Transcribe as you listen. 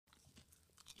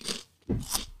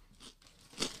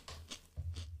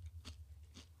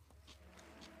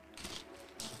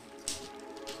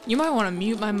You might want to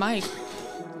mute my mic.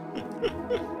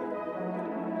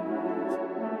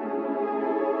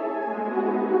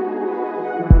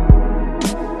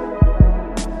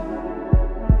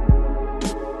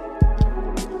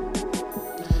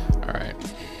 All right.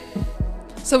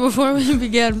 So before we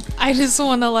begin, I just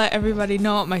want to let everybody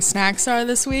know what my snacks are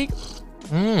this week.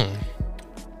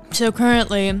 So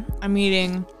currently, I'm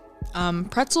eating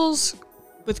pretzels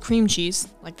with cream cheese.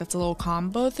 Like, that's a little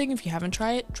combo thing. If you haven't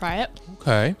tried it, try it.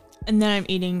 Okay. And then I'm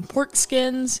eating pork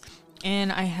skins,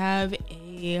 and I have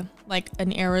an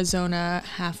Arizona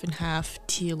half and half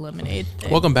tea lemonade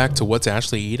thing. Welcome back to What's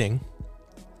Ashley Eating.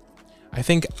 I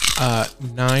think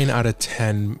 9 out of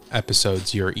 10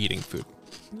 episodes you're eating food.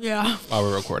 Yeah. While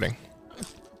we're recording.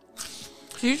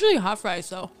 It's usually hot fries,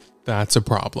 though. That's a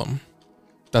problem.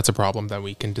 That's a problem that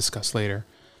we can discuss later.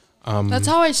 That's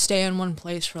how I stay in one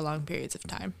place for long periods of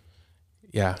time.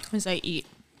 Yeah. As I eat.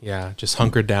 Yeah. Just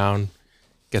hunker down,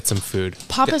 get some food.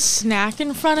 Pop a snack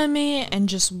in front of me and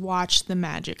just watch the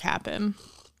magic happen.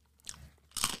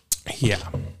 Yeah.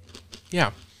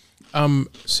 Yeah.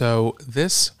 So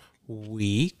this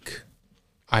week,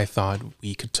 I thought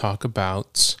we could talk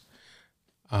about,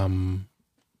 there's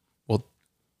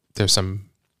some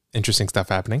interesting stuff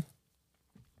happening.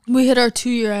 We hit our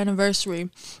 2-year anniversary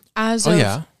as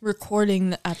of recording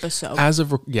the episode.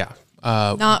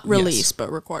 Not release, yes.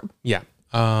 but record. Yeah.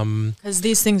 Because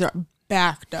these things are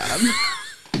backed up.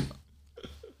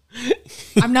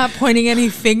 I'm not pointing any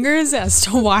fingers as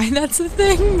to why that's a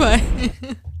thing, but...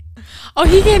 Oh,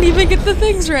 he can't even get the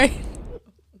things right.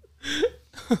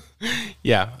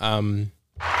 Yeah.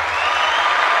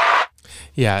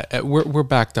 We're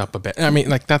backed up a bit. I mean,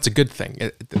 like, that's a good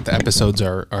thing. The episodes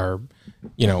are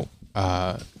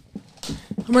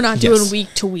we're not doing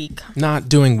week to week. Not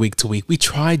doing week to week. We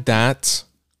tried that,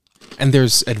 and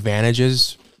there's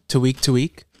advantages to week to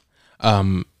week.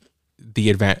 One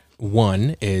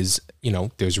is,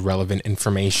 there's relevant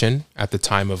information at the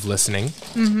time of listening,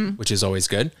 which is always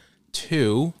good.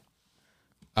 2,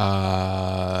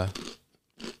 the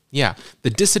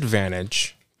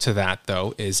disadvantage to that,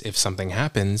 though, is if something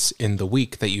happens in the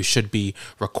week that you should be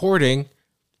recording,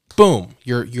 boom,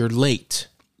 you're late.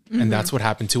 And that's what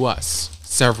happened to us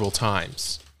several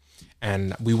times.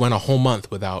 And we went a whole month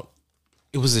without,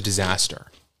 it was a disaster.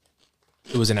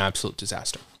 It was an absolute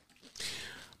disaster.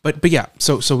 But yeah,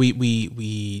 so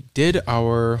we did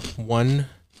our 1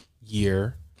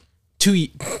 year, 2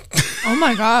 Oh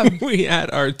my God. we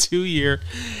had our 2-year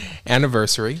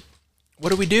anniversary.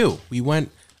 What did we do? We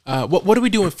went, what are we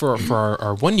doing for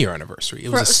our 1 year anniversary?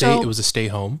 It was a stay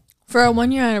home. For our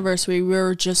 1 year anniversary, we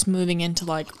were just moving into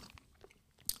like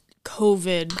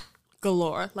COVID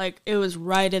galore. Like, it was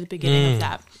right at the beginning of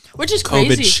that, which is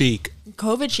crazy.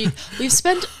 COVID chic. We've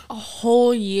spent a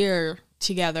whole year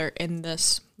together in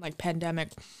this like pandemic.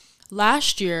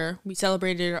 Last year, we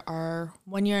celebrated our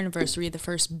 1 year anniversary, the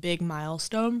first big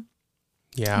milestone.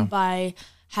 Yeah. By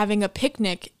having a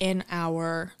picnic in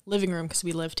our living room because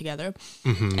we live together.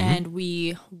 And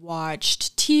we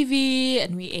watched TV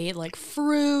and we ate like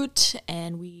fruit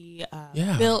and we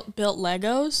built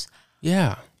Legos.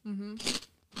 Yeah.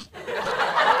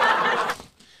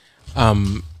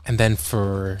 And then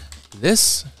for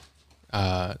this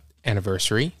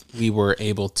anniversary, we were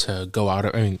able to go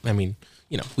out. I mean,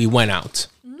 we went out.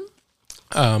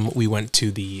 We went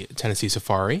to the Tennessee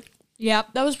Safari. Yeah,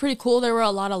 that was pretty cool. There were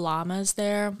a lot of llamas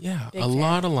there. Yeah,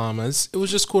 lot of llamas. It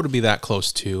was just cool to be that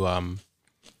close to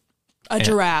a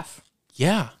giraffe.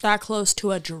 Yeah. That close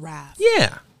to a giraffe.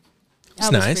 Yeah.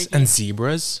 It's nice. And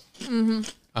zebras.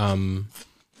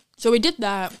 So we did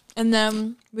that, and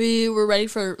then we were ready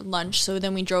for lunch, so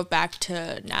then we drove back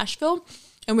to Nashville,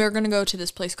 and we were going to go to this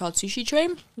place called Sushi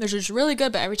Train, which is really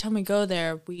good, but every time we go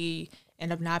there, we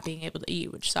end up not being able to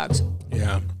eat, which sucks.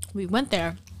 Yeah. We went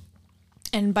there,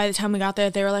 and by the time we got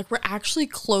there, they were like, we're actually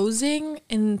closing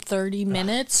in 30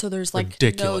 minutes, so there's like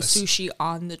ridiculous. No sushi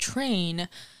on the train.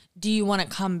 Do you want to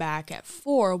come back at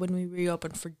 4 when we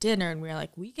reopen for dinner? And we were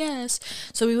like, we guess.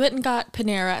 So we went and got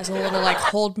Panera as a little like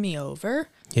hold me over.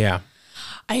 Yeah.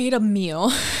 I ate a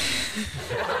meal.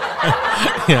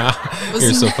 Yeah.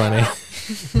 You're so funny.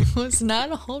 It was not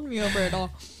a hold me over at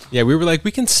all. Yeah, we were like,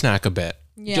 we can snack a bit.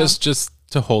 Yeah. Just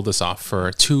to hold us off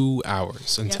for 2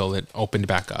 hours until it opened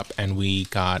back up. And we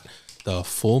got the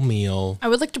full meal. I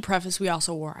would like to preface, we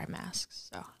also wore our masks.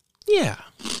 So Yeah.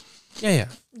 Yeah.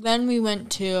 Then we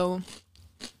went to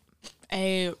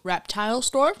a reptile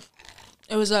store.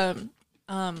 It was a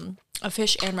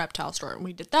fish and reptile store. And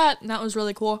we did that, and that was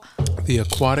really cool. The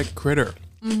aquatic critter.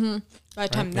 Mm-hmm. By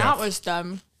the time that was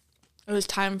done, it was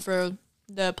time for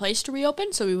the place to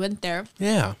reopen, so we went there.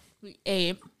 Yeah. We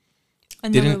ate.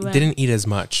 And didn't eat as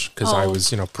much because I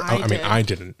was, I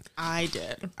didn't. I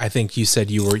did. I think you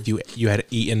said you had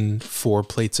eaten 4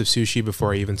 plates of sushi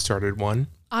before I even started one.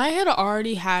 I had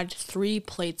already had 3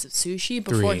 plates of sushi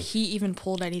before he even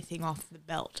pulled anything off the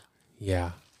belt.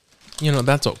 Yeah.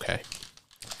 That's okay.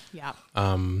 Yeah.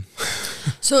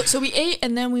 So we ate,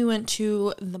 and then we went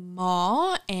to the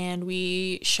mall, and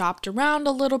we shopped around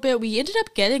a little bit. We ended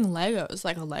up getting Legos,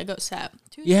 like a Lego set.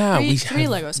 Three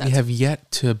Lego sets. We have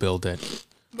yet to build it,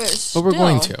 but we're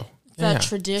going to. That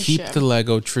tradition. Keep the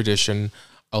Lego tradition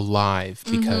alive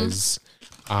because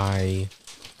I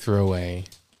threw away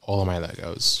all of my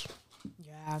Legos.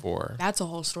 Yeah, that's a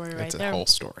whole story right there. That's a whole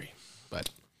story, but.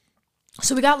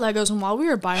 So we got Legos, and while we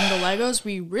were buying the Legos,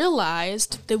 we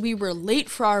realized that we were late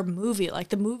for our movie. Like,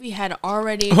 the movie had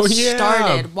already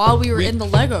started while we were in the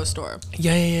Lego store.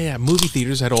 Yeah. Movie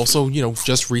theaters had also,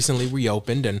 just recently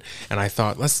reopened, and I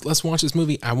thought, let's watch this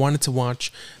movie. I wanted to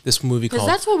watch this movie called... Because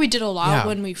that's what we did a lot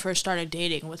when we first started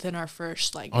dating, within our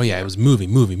first, year. It was movie,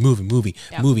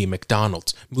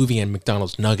 McDonald's, movie and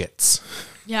McDonald's nuggets.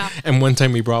 Yeah. And one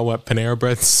time we brought Panera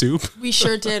Bread soup. We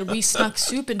sure did. We snuck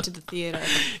soup into the theater.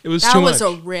 It was too much. That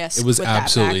was a risk. It was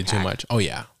absolutely too much. Oh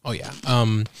yeah.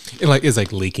 It's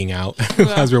like leaking out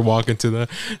as we're walking to the.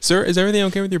 Sir, is everything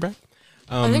okay with your bag?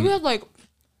 I think we had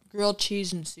grilled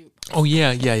cheese and soup. Oh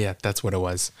yeah. That's what it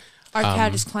was. Our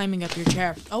cat is climbing up your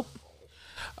chair. Oh.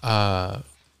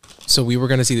 So we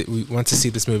went to see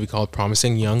this movie called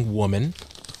Promising Young Woman,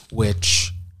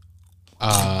 which.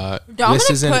 Dominic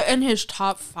put in his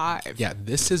top 5. Yeah,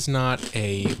 this is not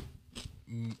a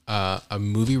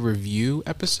movie review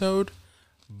episode,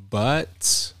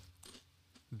 but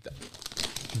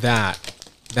that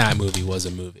movie was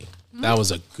a movie. Mm-hmm. That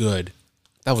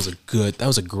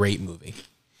was a great movie.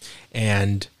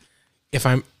 And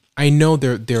I know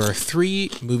there are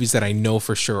 3 movies that I know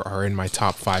for sure are in my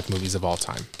top 5 movies of all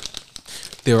time.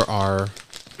 There are.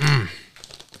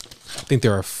 I think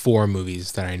there are 4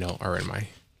 movies that I know are in my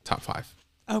top 5.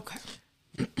 Okay.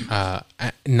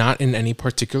 Not in any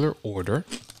particular order.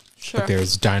 Sure. But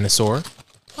there's Dinosaur.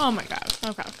 Oh my god.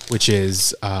 Okay. Which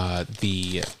is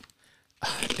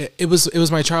it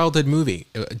was my childhood movie,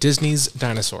 Disney's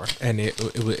Dinosaur, and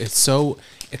it's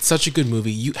such a good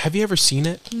movie. Have you ever seen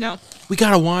it? No. We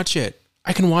gotta watch it.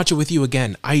 I can watch it with you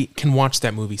again. I can watch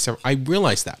that movie. So I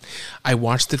realized that. I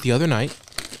watched it the other night.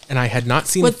 And I had not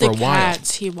seen it for a while. With the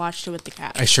cats. He watched it with the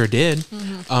cats. I sure did.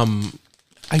 Mm-hmm.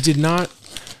 I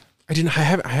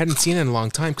hadn't seen it in a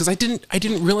long time because I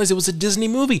didn't realize it was a Disney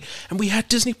movie, and we had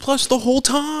Disney Plus the whole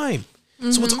time.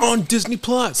 Mm-hmm. So it's on Disney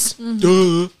Plus.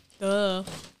 Mm-hmm.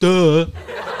 Duh.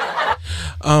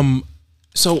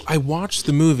 So I watched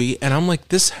the movie, and I'm like,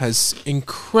 this has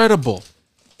incredible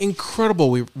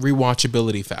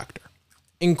rewatchability factor.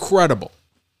 Incredible.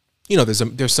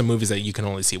 There's some movies that you can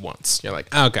only see once. You're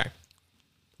like, okay,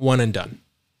 one and done.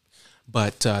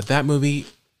 But that movie,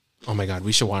 oh my God,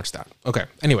 we should watch that. Okay,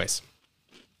 anyways,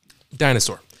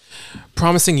 Dinosaur.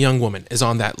 Promising Young Woman is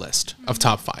on that list of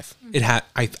top 5. It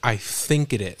I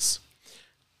think it is.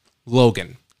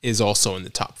 Logan is also in the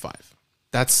top 5.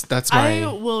 That's my. I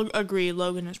will agree.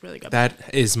 Logan is really good.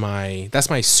 That's my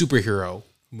superhero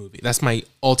movie. That's my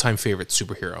all-time favorite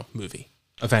superhero movie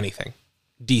of anything.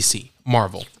 DC,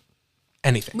 Marvel.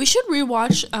 Anything. We should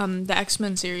rewatch the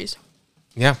X-Men series.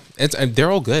 Yeah, they're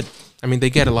all good. I mean,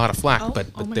 they get a lot of flack, but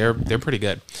they're pretty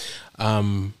good.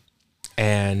 And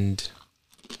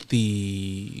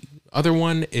the other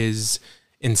one is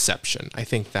Inception. I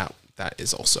think that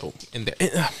is also in there.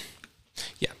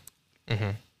 Yeah.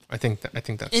 Mm-hmm. I think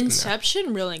that's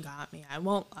Inception really got me. I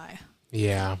won't lie.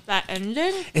 Yeah. That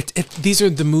ending? These are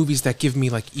the movies that give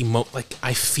me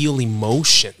I feel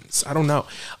emotions. I don't know.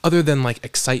 Other than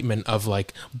excitement of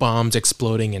bombs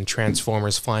exploding and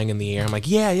Transformers flying in the air. I'm like,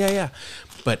 yeah.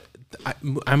 But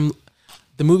I'm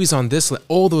the movies on this,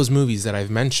 all those movies that I've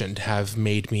mentioned have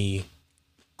made me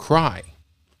cry.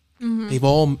 Mm-hmm. They've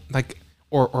all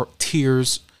or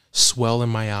tears swell in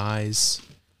my eyes.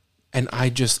 And I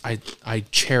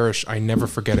cherish, I never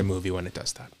forget a movie when it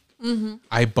does that. Mm-hmm.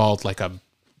 I bawled like a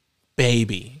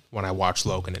baby when I watched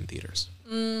Logan in theaters.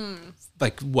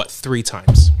 3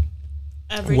 times?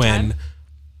 Every time?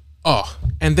 Oh,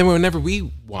 and then whenever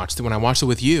we watched it, when I watched it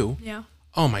with you, yeah.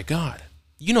 Oh my God,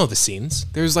 you know the scenes.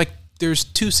 There's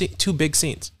two big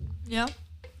scenes. Yeah.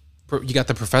 You got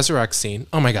the Professor X scene.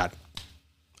 Oh my God,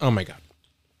 and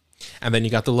then you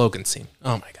got the Logan scene.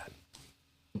 Oh my God.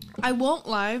 I won't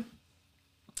lie.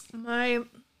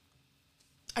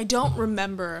 I don't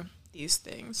remember these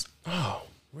things. Oh,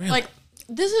 really?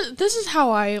 this is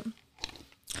how I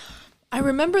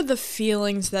remember the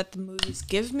feelings that the movies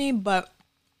give me, but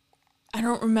I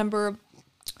don't remember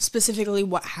specifically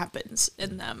what happens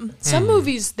in them. Some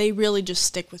movies, they really just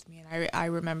stick with me, and I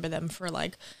remember them for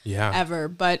like ever.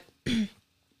 But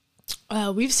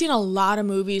we've seen a lot of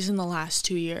movies in the last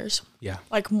 2 years. Yeah.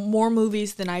 Like more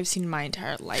movies than I've seen in my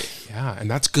entire life. Yeah, and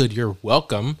that's good. You're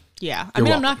welcome. Yeah. I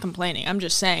mean, I'm not complaining. I'm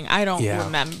just saying I don't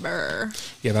remember.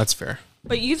 Yeah, that's fair.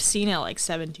 But you've seen it like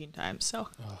 17 times, so.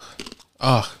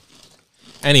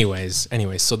 Anyways,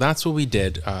 so that's what we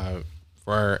did for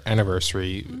our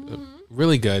anniversary.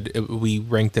 Really good. We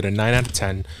ranked it a 9 out of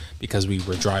 10 because we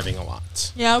were driving a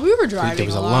lot. Yeah, we were driving There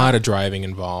was a lot of driving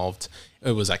involved.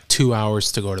 It was like 2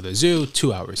 hours to go to the zoo,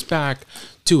 2 hours back,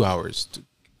 2 hours to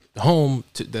home,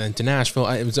 then to Nashville.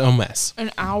 It was a mess.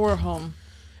 An hour home.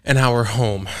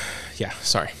 Yeah,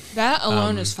 sorry. That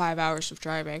alone is 5 hours of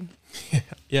driving.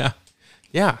 Yeah.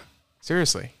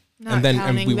 Seriously. Not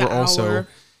and we were also...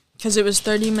 Because it was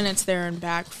 30 minutes there and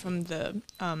back from the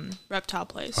reptile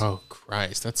place. Oh,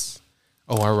 Christ.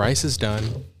 Our rice is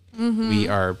done. We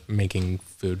are making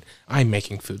food. I'm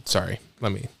making food. Sorry.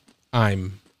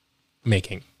 I'm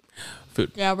making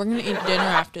food. Yeah, we're going to eat dinner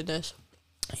after this.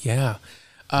 Yeah.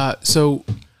 So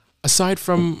aside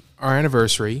from our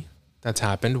anniversary that's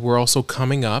happened, we're also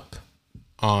coming up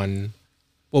on...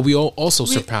 Well, we also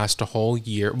surpassed a whole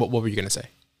year. What were you going to say?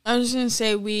 I was going to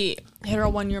say we hit our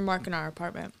 1 year mark in our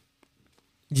apartment.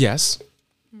 Yes.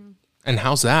 And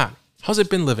how's that? How's it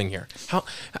been living here?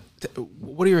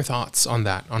 What are your thoughts on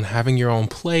that? On having your own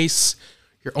place,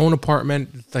 your own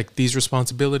apartment, like these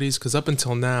responsibilities? Because up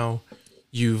until now,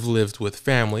 you've lived with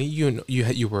family.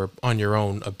 You were on your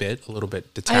own a little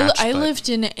bit detached. I lived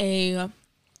in a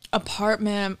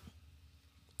apartment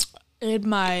in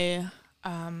my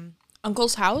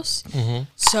uncle's house.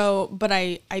 So, but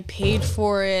I paid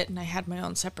for it, and I had my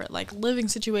own separate like living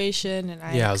situation, and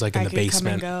I was like in the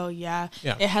basement. Come and go. Yeah,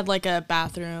 it had like a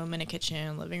bathroom and a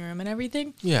kitchen, living room, and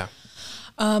everything. Yeah.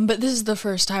 But this is the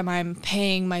first time I'm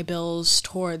paying my bills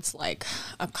towards like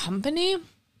a company.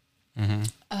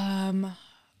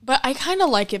 But I kind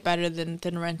of like it better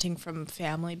than renting from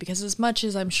family, because as much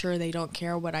as I'm sure they don't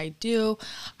care what I do,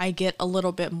 I get a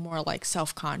little bit more like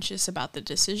self-conscious about the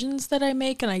decisions that I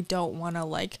make, and I don't want to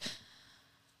like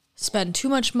spend too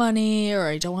much money, or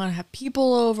I don't want to have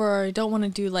people over, or I don't want to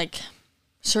do like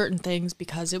certain things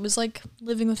because it was like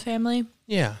living with family.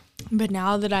 Yeah. But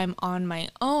now that I'm on my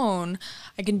own,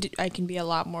 I can be a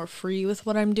lot more free with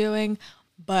what I'm doing,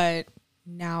 but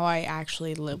now I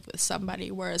actually live with somebody,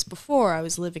 whereas before I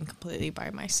was living completely by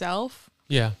myself.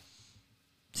 Yeah.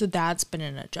 So that's been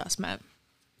an adjustment.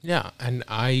 Yeah, and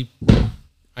I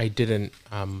didn't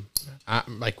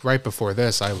like right before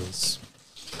this I was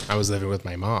living with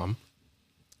my mom.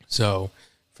 So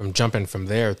from jumping from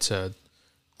there to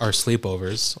our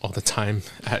sleepovers all the time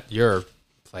at your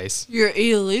place. Your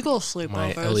illegal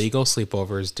sleepovers. My illegal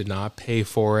sleepovers, did not pay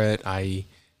for it. I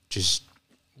just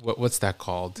What's that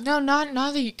called? No, not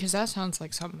that, because that sounds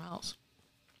like something else.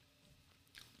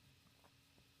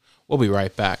 We'll be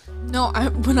right back. No,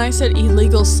 when I said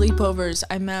illegal sleepovers,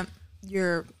 I meant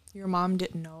your mom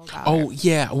didn't know about it. Oh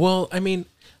yeah, well, I mean,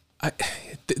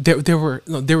 there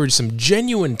were some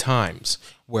genuine times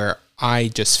where I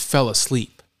just fell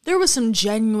asleep. There were some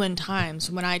genuine times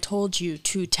when I told you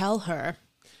to tell her.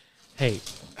 Hey,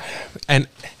 and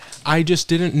I just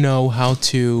didn't know how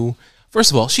to. First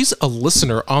of all, she's a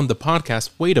listener on the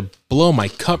podcast. Way to blow my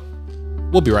cup.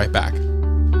 We'll be right back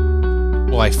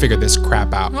while I figure this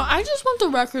crap out. Well, I just want the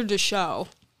record to show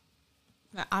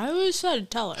that I always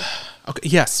said tell her. Okay,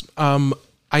 yes.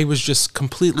 I was just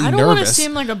completely nervous. I don't want to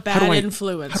seem like a bad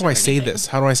influence. How do I say this?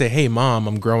 How do I say, hey, Mom,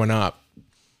 I'm growing up.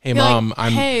 Hey, Mom,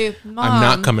 like, hey, Mom, I'm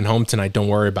not coming home tonight. Don't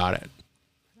worry about it.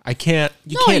 I can't.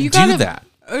 You can't do that.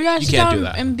 You can't do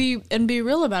that. And be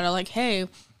real about it. Like, hey,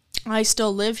 I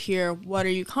still live here. What are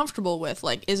you comfortable with?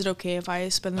 Like, is it okay if I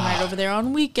spend the night over there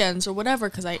on weekends or whatever?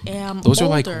 Because I am Those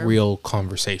older. are like real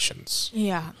conversations.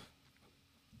 Yeah.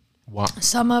 Wow.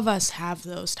 Some of us have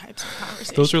those types of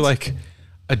conversations. Those are like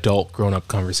adult grown-up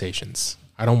conversations.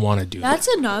 I don't want to do that. That's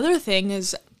another thing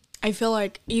is I feel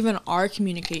like even our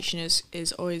communication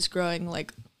is always growing.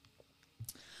 Like,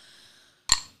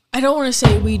 I don't want to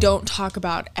say we don't talk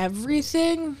about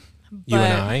everything. But, you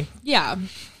and I? Yeah.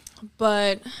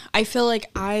 But I feel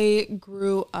like I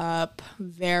grew up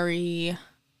very,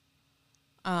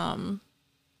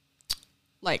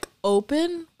 like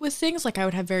open with things. Like I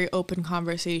would have very open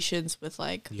conversations with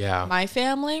like my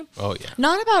family. Oh yeah.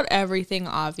 Not about everything,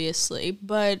 obviously,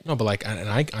 but no, but like, and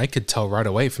I could tell right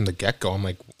away from the get go. I'm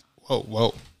like,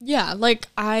 whoa. Yeah, like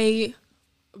I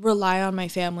rely on my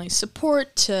family's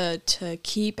support to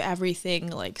keep everything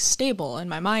like stable in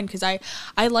my mind, because I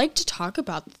like to talk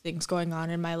about the things going on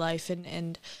in my life,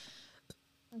 and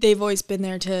they've always been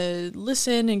there to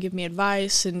listen and give me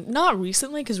advice. And not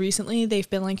recently, because recently they've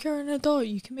been like, you're an adult,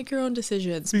 you can make your own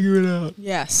decisions, figure it out.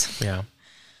 Yes. Yeah.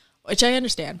 Which I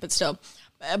understand, but still.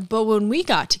 But when we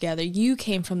got together, you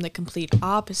came from the complete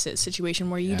opposite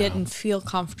situation where you didn't feel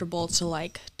comfortable to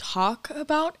like talk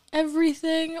about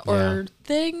everything or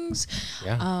things.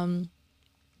 Yeah.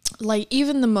 Like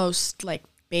even the most like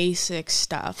basic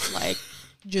stuff, like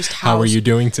just how are you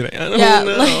doing today? I don't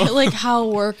know. like how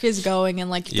work is going and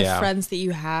like the friends that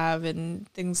you have and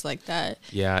things like that.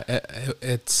 Yeah,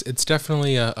 it's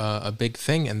definitely a big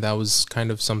thing, and that was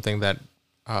kind of something that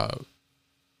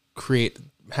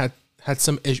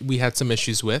we had some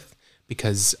issues with,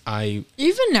 because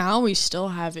even now we still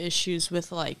have issues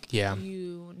with like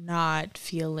you not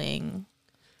feeling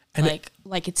and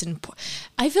like it's important.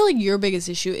 I feel like your biggest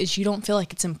issue is you don't feel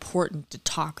like it's important to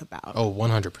talk about. Oh,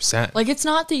 100%. Like it's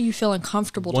not that you feel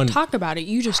uncomfortable to talk about it,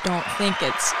 you just don't think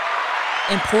it's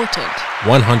important.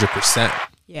 100%.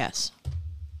 Yes.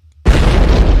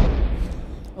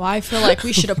 Well, I feel like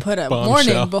we should have put a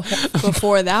warning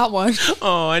before that one.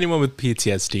 Oh, anyone with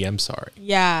PTSD, I'm sorry.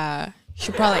 Yeah,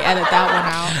 should probably edit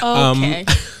that one out. Okay.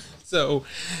 So,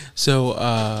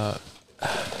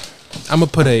 I'm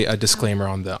gonna put a disclaimer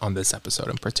on this episode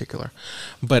in particular,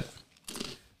 but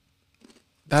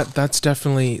that's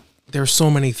definitely, there's so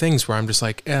many things where I'm just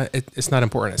like, it's not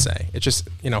important to say. It's just,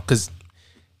 because,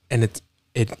 and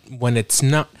when it's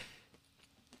not.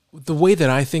 The way that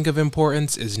I think of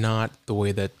importance is not the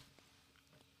way that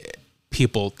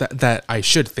people that I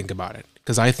should think about it,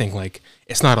 because I think like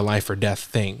it's not a life or death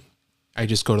thing. I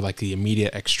just go to like the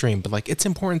immediate extreme, but like it's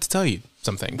important to tell you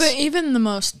some things. But even the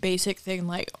most basic thing,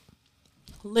 like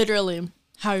literally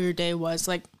how your day was,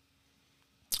 like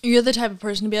you're the type of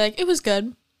person to be like, it was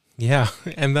good. Yeah,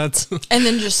 and that's and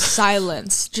then just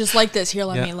silence, just like this. Here,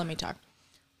 let me talk.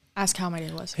 Ask how my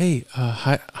day was. Hey,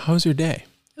 how's your day?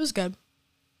 It was good.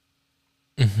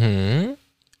 Mm-hmm.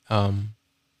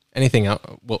 Anything else?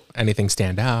 Well, anything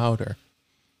stand out or?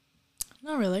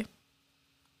 Not really.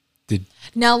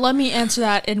 Now let me answer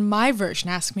that in my version.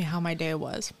 Ask me how my day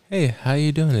was. Hey, how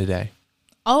you doing today?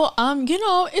 Oh,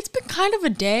 it's been kind of a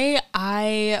day.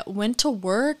 I went to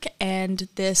work and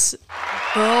this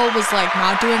girl was like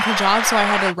not doing her job, so I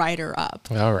had to write her up.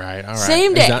 All right.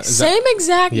 Same day, same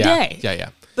exact day. Yeah.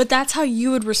 But that's how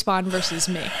you would respond versus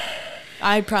me.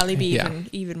 I'd probably be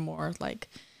even more like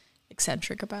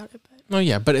eccentric about it. But. Oh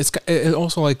yeah, but it's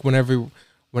also like when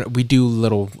we do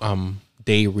little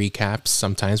day recaps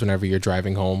sometimes whenever you're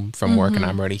driving home from work and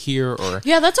I'm already here, or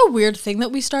that's a weird thing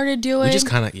that we started doing. We just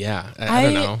kind of I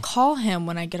don't know. I call him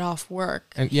when I get off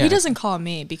work. And, he doesn't call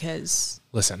me because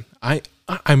listen, I'm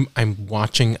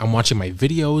watching my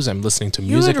videos. I'm listening to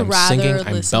music. I'm singing.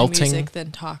 I'm belting. To music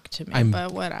than talk to me,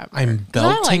 but whatever. I'm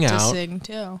belting out. I like to sing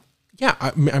too. Yeah,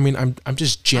 I mean, I'm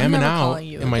just jamming out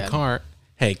in my car.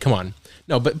 Hey, come on.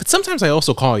 No, but sometimes I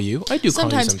also call you. I do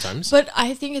call you sometimes. But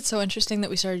I think it's so interesting that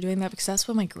we started doing that because that's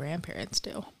what my grandparents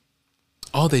do.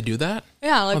 Oh, they do that?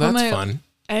 Yeah, like that's fun.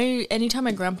 Anytime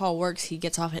my grandpa works, he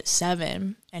gets off at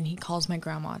 7 and he calls my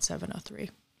grandma at 7:03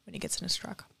 when he gets in his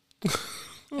truck.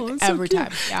 Every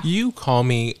time. Yeah. You call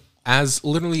me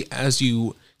literally as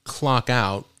you clock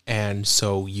out, and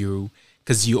so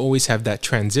because you always have that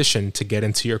transition to get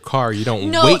into your car. You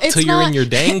don't wait till you're in your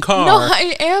dang car. No,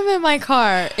 I am in my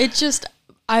car. It's just,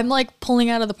 I'm like pulling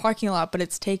out of the parking lot, but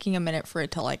it's taking a minute for it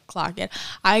to like clock in.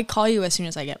 I call you as soon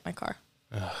as I get in my car.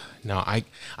 No, I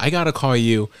gotta call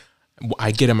you. I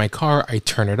get in my car, I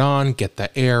turn it on, get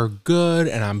the air good,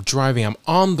 and I'm driving. I'm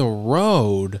on the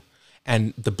road.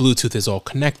 And the Bluetooth is all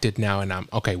connected now, and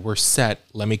we're set.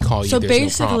 Let me call you. So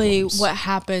basically what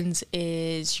happens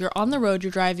is you're on the road,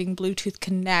 you're driving, Bluetooth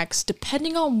connects.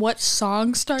 Depending on what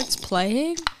song starts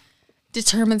playing,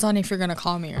 determines on if you're going to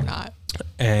call me or not.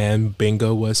 And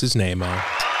bingo was his name.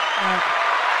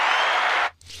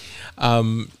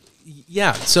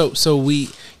 Yeah, so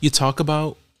you talk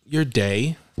about your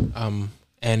day,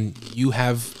 and you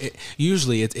have,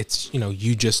 usually it's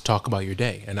you just talk about your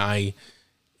day, and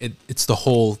it's the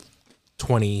whole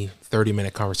 20-30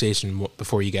 minute conversation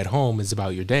before you get home is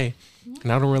about your day.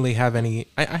 And I don't really have any,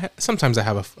 sometimes I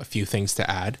have a few things to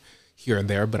add here and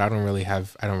there, but I don't really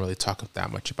talk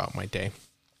that much about my day.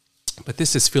 But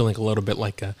this is feeling a little bit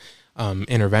like a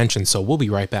intervention, so we'll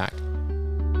be right back.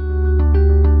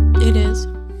 It is.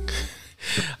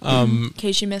 In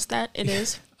case you missed that, it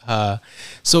is.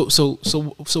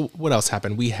 So what else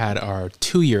happened? We had our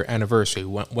 2-year anniversary.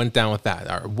 Went down with that.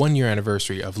 Our 1-year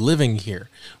anniversary of living here.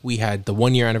 We had the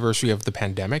 1-year anniversary of the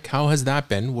pandemic. How has that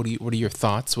been? What are your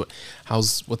thoughts?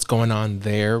 What's going on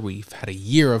there? We've had a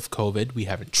year of COVID. We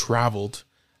haven't traveled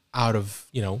out of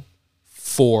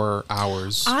 4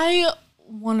 hours. I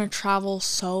want to travel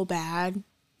so bad.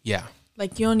 Yeah.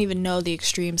 Like, you don't even know the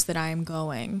extremes that I am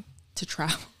going to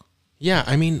travel. Yeah,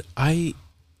 I mean, I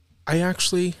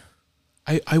actually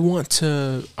want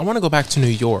to go back to New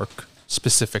York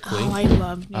specifically. Oh, I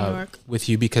love New York with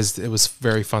you, because it was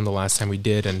very fun the last time we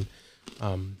did, and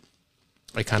I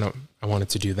wanted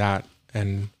to do that,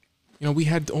 and we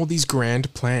had all these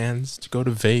grand plans to go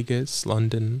to Vegas,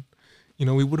 London.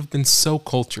 We would have been so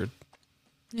cultured.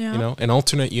 Yeah. In an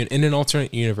alternate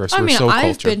universe, we're so cultured.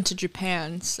 I've been to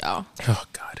Japan, so. Oh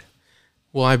God.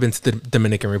 Well, I've been to the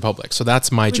Dominican Republic, so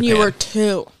that's my Japan. When you were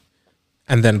 2.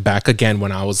 And then back again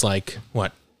when I was like,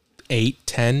 8,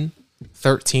 10,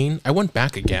 13. I went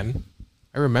back again.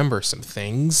 I remember some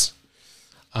things.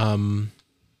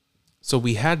 So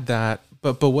we had that,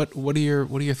 but what are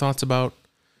your thoughts about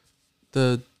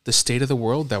the state of the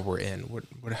world that we're in?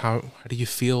 How do you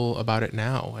feel about it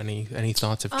now? Any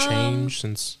thoughts have changed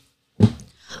since?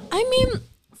 I mean,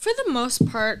 for the most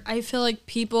part, I feel like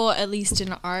people, at least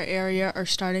in our area, are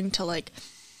starting to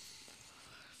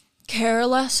care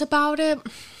less about it.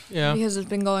 Yeah. Because it's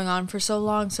been going on for so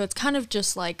long. So it's kind of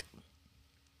just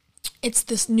it's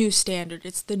this new standard.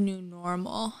 It's the new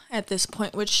normal at this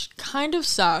point, which kind of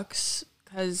sucks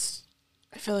because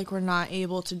I feel like we're not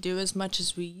able to do as much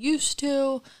as we used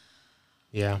to.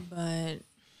 Yeah. But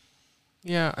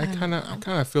yeah, I kind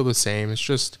of feel the same. It's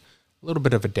just a little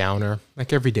bit of a downer.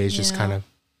 Like every day is just kind of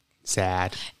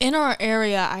sad. In our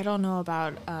area, I don't know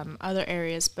about other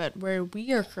areas, but where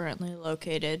we are currently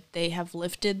located, they have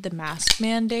lifted the mask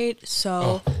mandate.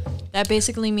 So that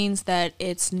basically means that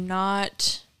it's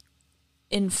not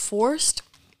enforced.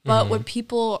 But what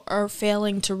people are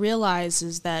failing to realize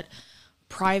is that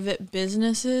private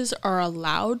businesses are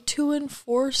allowed to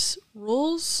enforce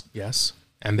rules. Yes,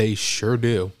 and they sure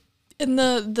do. And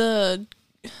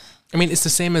I mean, it's the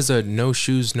same as a no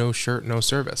shoes, no shirt, no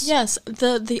service. Yes.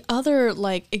 The other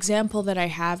example that I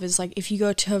have is if you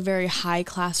go to a very high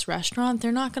class restaurant,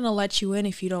 they're not going to let you in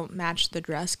if you don't match the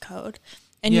dress code.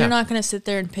 And you're not going to sit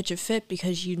there and pitch a fit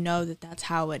because you know that that's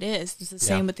how it is. It's the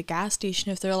same with the gas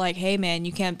station. If they're like, hey man,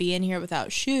 you can't be in here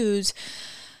without shoes.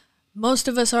 Most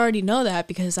of us already know that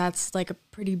because that's a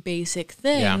pretty basic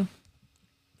thing. Yeah.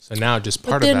 So now just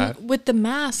part of that. With the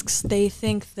masks, they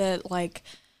think that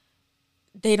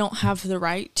they don't have the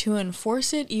right to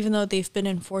enforce it, even though they've been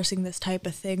enforcing this type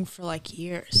of thing for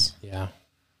years. Yeah.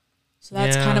 So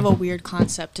that's kind of a weird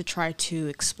concept to try to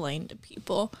explain to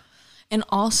people. And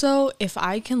also, if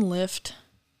I can lift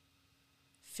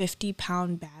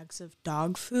 50-pound bags of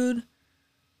dog food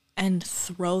and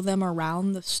throw them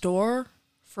around the store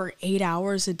for 8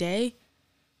 hours a day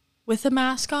with a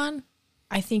mask on,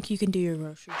 I think you can do your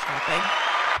grocery shopping.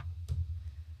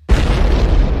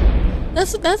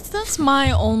 That's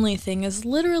my only thing, is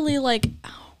literally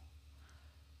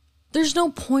there's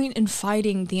no point in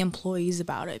fighting the employees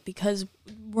about it because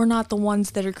we're not the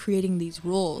ones that are creating these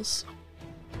rules.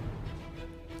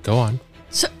 Go on.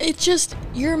 So it's just,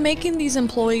 you're making these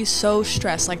employees so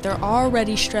stressed. They're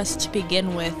already stressed to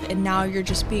begin with, and now you're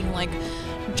just being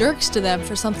jerks to them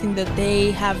for something that they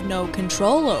have no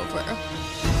control over.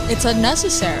 It's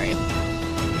unnecessary.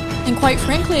 And quite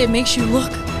frankly, it makes you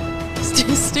look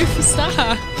stupid.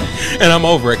 Stop. And I'm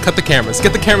over it. Cut the cameras.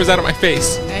 Get the cameras out of my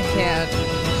face. I can't.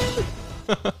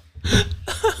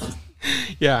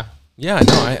 Yeah. Yeah,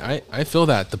 no, I feel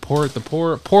that. The poor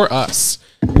us.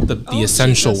 The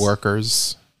essential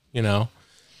workers,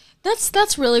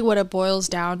 That's really what it boils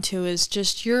down to, is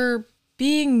just you're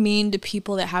being mean to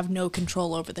people that have no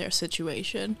control over their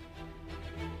situation.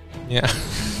 Yeah.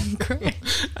 Great.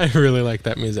 I really like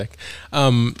that music.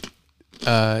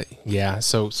 Yeah,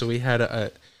 so we had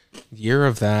a year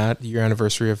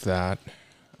anniversary of that.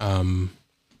 And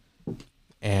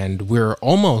we're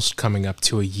almost coming up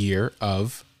to a year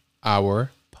of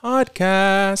our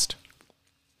podcast.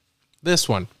 This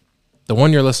one, the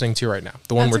one you're listening to right now,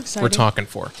 the one we're talking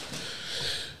for.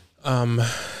 The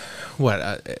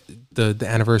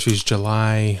anniversary is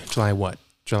July what?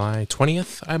 July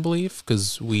 20th, I believe,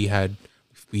 because we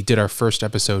did our first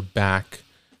episode back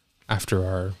after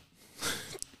our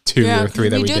 2 or 3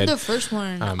 that we did. We did the first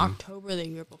one in October the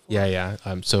year before. Yeah.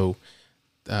 So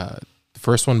the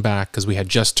first one back because we had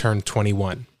just turned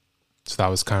 21, so that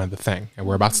was kind of the thing, and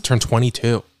we're about to turn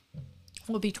 22.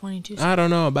 We'll be 22. I don't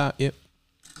know about you.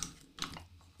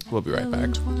 We'll be right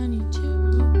back.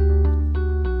 22.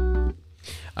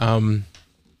 And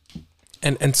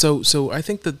so I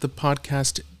think that the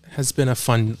podcast has been a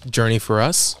fun journey for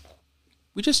us.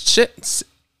 We just sit.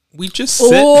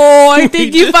 Oh, I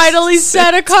think you finally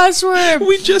said a cuss word.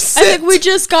 We just sit. I think we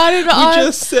just got it on. We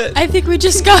just sit. I think we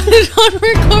just got it on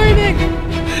recording.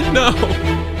 No,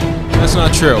 that's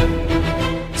not true.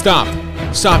 Stop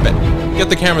it. Get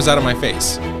the cameras out of my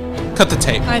face. Cut the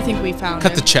tape. I think we found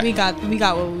Cut the check. We got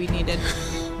what we needed.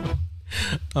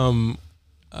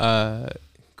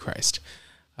 Christ.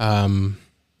 I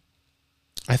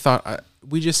thought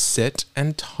we just sit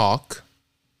and talk,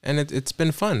 and it's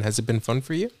been fun. Has it been fun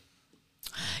for you?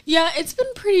 Yeah, it's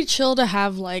been pretty chill to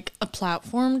have like a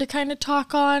platform to kind of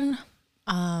talk on.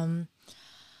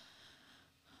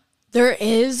 There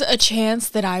is a chance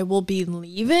that I will be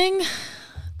leaving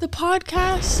the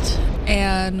podcast,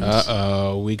 and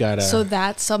we gotta. So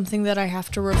that's something that I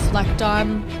have to reflect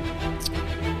on.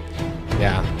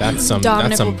 Yeah, that's some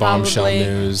bombshell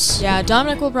news. Yeah,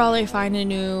 Dominic will probably find a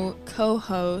new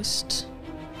co-host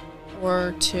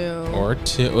or two.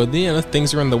 Well,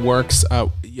 things are in the works.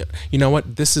 You know what?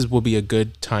 Will be a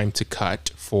good time to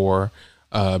cut for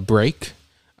a break.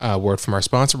 Word from our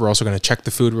sponsor. We're also going to check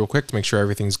the food real quick to make sure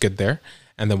everything's good there,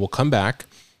 and then we'll come back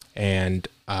and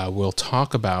we'll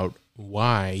talk about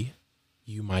why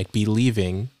you might be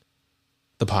leaving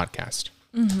the podcast,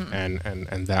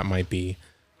 and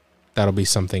that'll be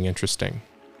something interesting,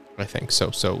 I think.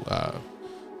 So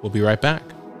we'll be right back.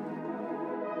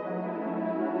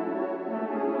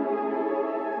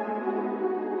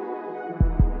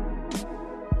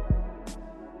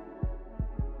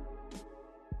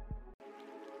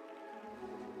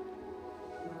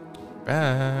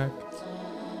 Back.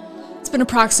 It's been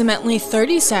approximately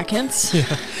 30 seconds. Yeah.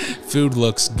 Food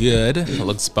looks good. It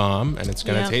looks bomb, and it's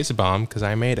going to taste bomb because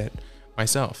I made it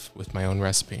myself with my own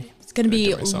recipe. It's going to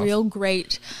be real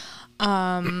great.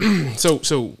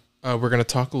 So we're going to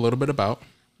talk a little bit about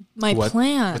my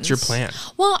plans. What's your plan?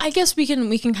 Well, I guess we can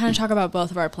kind of talk about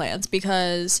both of our plans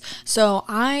because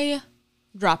I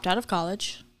dropped out of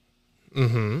college.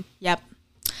 Mm-hmm. Yep.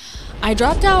 I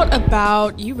dropped out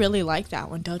about, you really like that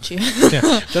one, don't you?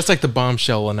 Yeah, that's like the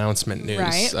bombshell announcement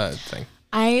news thing.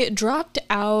 I dropped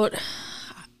out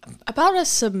about a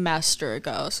semester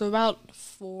ago, so about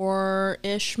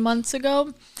 4-ish months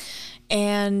ago.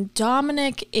 And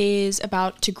Dominic is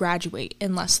about to graduate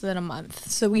in less than a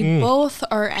month. So we both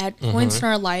are at points in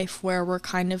our life where we're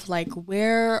kind of like,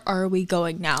 where are we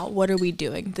going now? What are we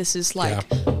doing? This is like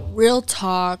real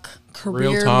talk,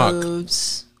 career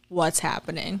moves, what's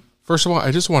happening. First of all,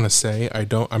 I just want to say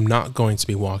I'm not going to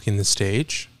be walking the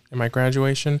stage in my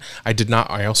graduation.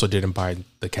 I also didn't buy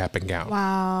the cap and gown.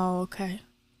 Wow, okay.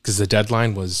 Because the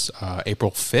deadline was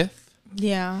April 5th.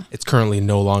 Yeah. It's currently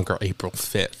no longer April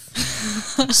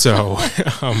 5th. So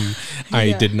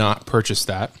I did not purchase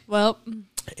that. Well,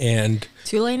 and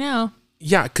too late now.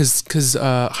 Yeah, because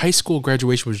high school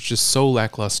graduation was just so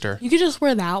lackluster. You could just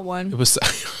wear that one. It was...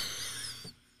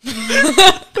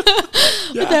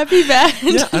 Would that be bad?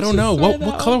 Yeah, I don't know.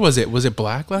 What color was it? Was it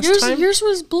black last time? Yours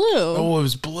was blue. Oh, it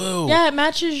was blue. Yeah, it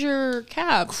matches your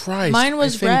cap. Christ. Mine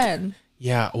was red.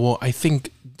 Yeah, well, I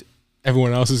think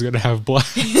everyone else is going to have black.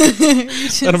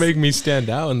 That'll make me stand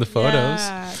out in the photos.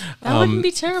 Yeah, that wouldn't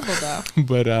be terrible, though.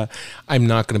 But I'm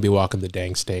not going to be walking the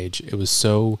dang stage. It was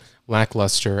so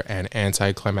lackluster and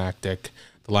anticlimactic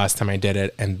the last time I did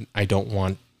it, and I don't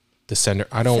want the center.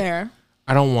 Fair.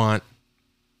 I don't want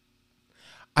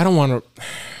to.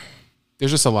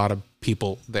 There's just a lot of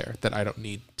people there that I don't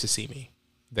need to see me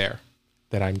there.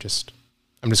 That I'm just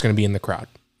going to be in the crowd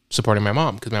supporting my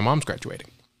mom because my mom's graduating,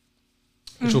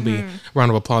 which will be a round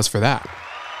of applause for that.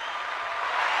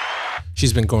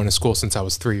 She's been going to school since I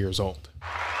was 3 years old.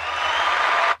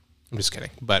 I'm just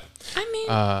kidding, but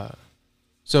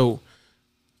so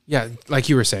yeah, like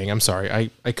you were saying, I'm sorry,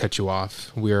 I cut you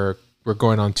off. We're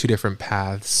going on two different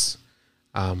paths.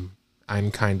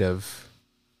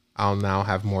 I'll now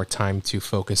have more time to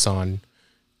focus on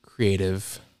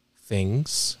creative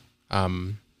things,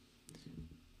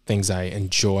 things I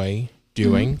enjoy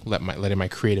doing, letting my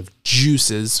creative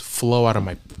juices flow out of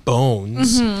my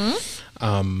bones.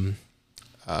 And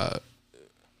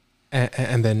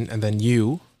then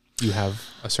you have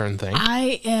a certain thing.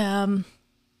 I am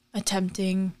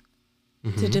attempting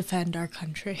to defend our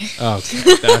country.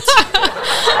 Okay, that's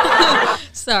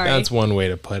sorry. That's one way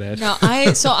to put it. No,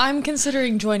 I'm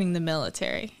considering joining the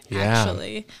military.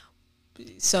 Actually,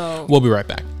 so we'll be right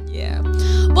back. Yeah.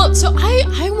 Well, so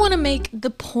I want to make the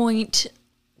point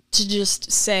to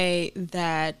just say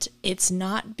that it's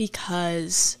not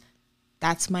because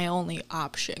that's my only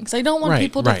option. Because I don't want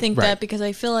people to think that, because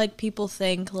I feel like people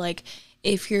think like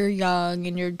if you're young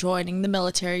and you're joining the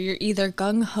military, you're either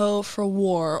gung-ho for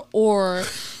war or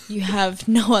you have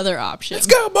no other option. Let's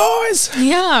go, boys!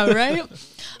 Yeah, right?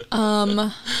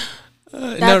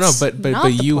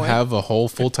 But you have a whole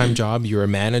full-time job. You're a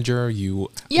manager. You're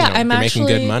making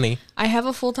good money. I have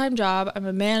a full-time job. I'm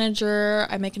a manager.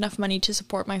 I make enough money to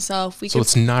support myself.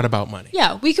 It's not about money.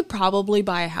 Yeah, we could probably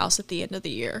buy a house at the end of the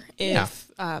year if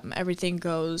everything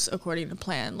goes according to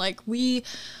plan. Like, we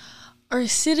are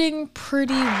sitting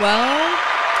pretty well.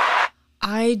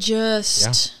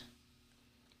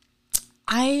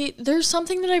 There's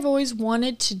something that I've always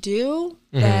wanted to do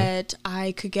that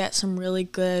I could get some really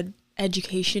good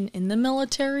education in the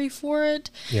military for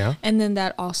it. Yeah. And then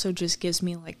that also just gives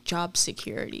me like job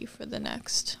security for the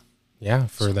next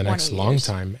long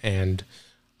time. And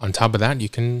on top of that, you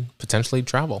can potentially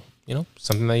travel,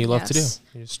 something that you love to do.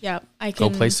 I can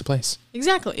go place to place.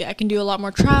 Exactly. I can do a lot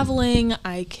more traveling.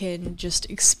 I can just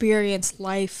experience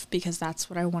life because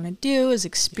that's what I want to do, is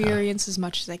experience as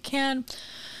much as I can.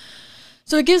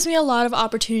 So it gives me a lot of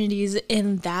opportunities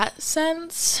in that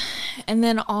sense. And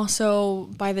then also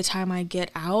by the time I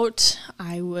get out,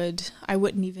 I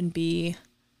wouldn't even be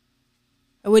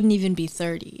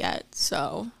 30 yet.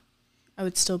 So I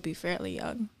would still be fairly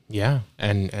young. Yeah.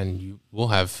 And you will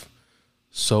have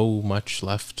so much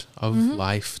left of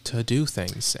life to do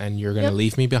things, and you're going to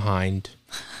leave me behind.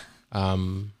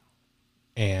 And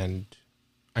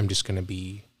I'm just going to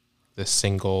be the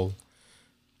single,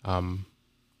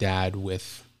 dad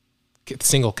with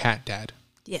single cat dad.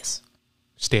 Yes.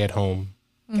 Stay at home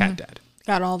cat dad.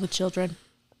 Got all the children.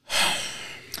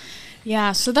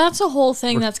 Yeah, so that's a whole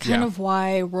thing. That's kind of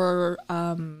why we're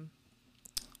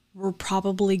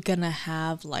probably gonna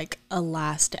have like a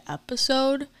last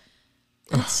episode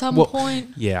at some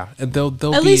point. Yeah, and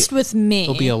they'll at least with me.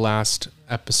 There'll be a last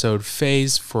episode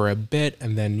phase for a bit,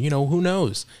 and then who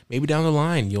knows? Maybe down the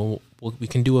line we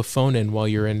can do a phone in while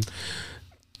you're in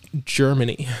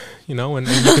Germany, and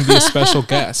you can be a special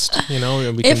guest,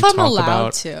 and we can if I'm talk allowed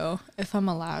about to. If I'm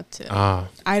allowed to.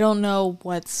 I don't know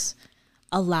what's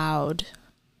allowed.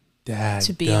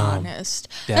 To be honest,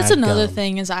 that's another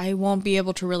thing, is I won't be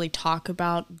able to really talk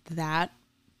about that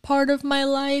part of my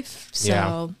life,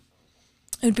 so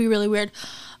it'd be really weird.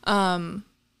 So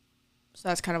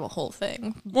that's kind of a whole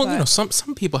thing. Well,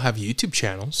 some people have YouTube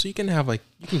channels, so you can have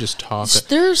you can just talk.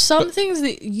 There's some things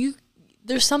that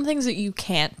you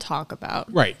can't talk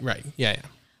about. Right. Yeah.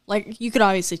 Like, you could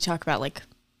obviously talk about like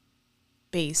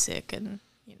basic and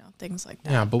things like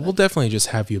that. Yeah, but we'll definitely just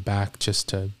have you back just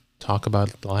to talk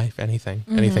about life, anything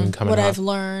coming what up. I've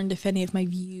learned, if any of my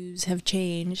views have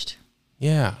changed.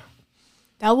 Yeah.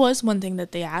 That was one thing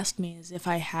that they asked me, is if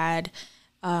I had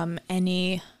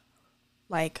any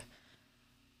like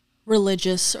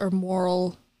religious or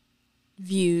moral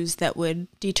views that would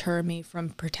deter me from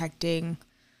protecting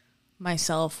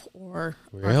myself or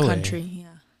our country.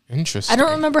 Yeah. Interesting. I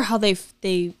don't remember how they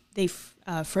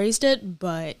phrased it,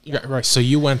 but yeah. Right. So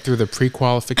you went through the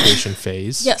pre-qualification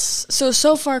phase. Yes.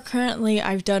 So far, currently,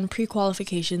 I've done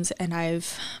pre-qualifications and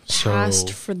I've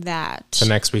passed for that. So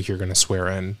next week you're going to swear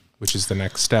in, which is the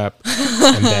next step,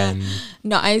 and then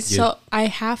I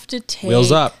have to take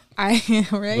wheels up. Right?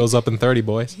 Wheels up in 30,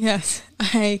 boys. Yes.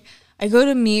 I go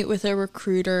to meet with a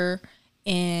recruiter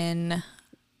in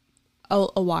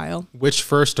a while. Which,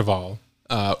 first of all,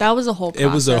 that was a whole process.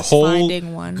 It was a whole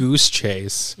finding one. Goose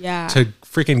chase. Yeah. To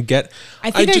freaking get.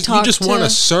 You just want to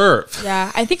serve.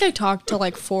 Yeah, I think I talked to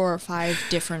like 4 or 5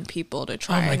 different people to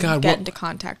try and get into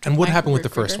contact. And what happened with the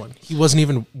first one? He wasn't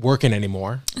even working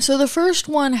anymore. So the first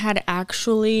one had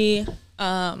actually.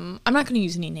 I'm not going to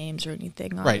use any names or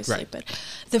anything, obviously. Right. But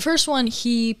the first one,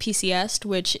 he PCS'd,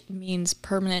 which means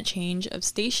permanent change of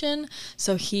station.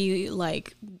 So he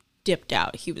dipped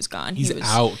out. He was gone. He was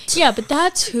out. Yeah, but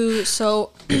that's who.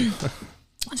 So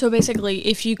basically,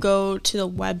 if you go to the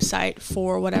website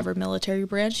for whatever military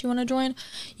branch you want to join,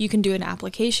 you can do an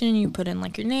application. You put in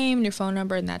your name and your phone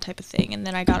number and that type of thing. And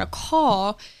then I got a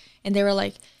call, and they were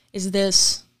like, "Is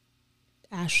this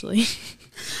Ashley?"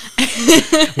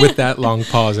 With that long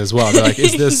pause as well. They're like,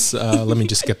 "Is this? Let me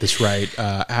just get this right,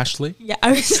 Ashley." Yeah,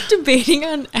 I was debating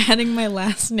on adding my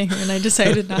last name, and I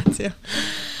decided not to.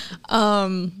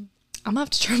 I'm gonna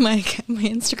have to turn my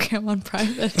Instagram on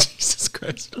private. Jesus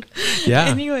Christ. Yeah.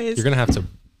 Anyways, you're gonna have to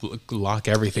lock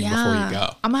everything before you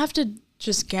go. I'm gonna have to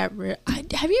just get rid.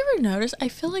 Have you ever noticed? I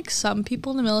feel like some people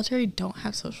in the military don't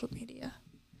have social media.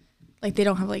 Like, they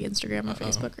don't have Instagram or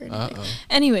Facebook or anything.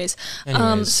 Anyways,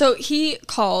 so he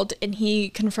called and he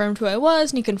confirmed who I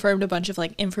was, and he confirmed a bunch of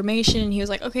information. And he was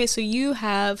like, "Okay, so you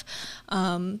have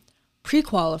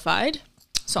pre-qualified."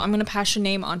 So I'm going to pass your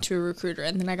name on to a recruiter.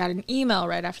 And then I got an email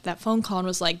right after that phone call and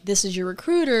was like, this is your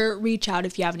recruiter. Reach out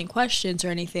if you have any questions or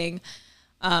anything.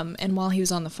 And while he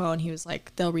was on the phone, he was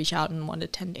like, they'll reach out in 1 to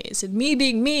 10 days. And me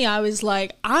being me, I was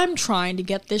like, I'm trying to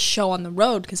get this show on the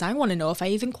road because I want to know if I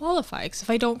even qualify. Because if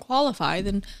I don't qualify,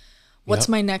 then what's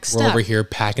my next step? We're over here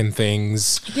packing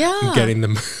things, getting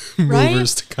the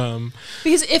movers to come.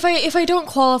 Because if I don't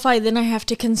qualify, then I have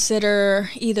to consider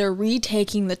either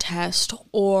retaking the test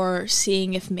or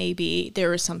seeing if maybe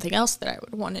there is something else that I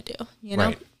would want to do, you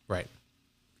know? Right.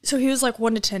 So he was like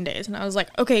 1 to 10 days. And I was like,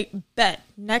 okay, bet.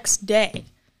 Next day,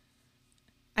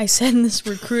 I send this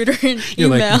recruiter an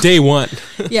You're email. like, day 1.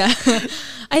 Yeah.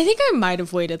 I think I might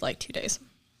have waited like 2 days.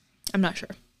 I'm not sure.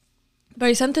 But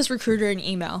I sent this recruiter an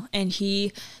email, and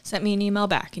he sent me an email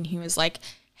back, and he was like,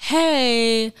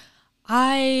 hey,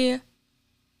 I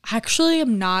actually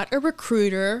am not a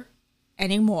recruiter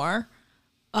anymore.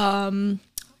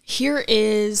 Here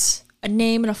is a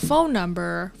name and a phone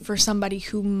number for somebody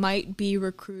who might be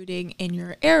recruiting in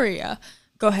your area.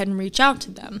 Go ahead and reach out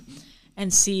to them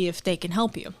and see if they can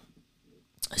help you.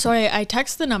 So I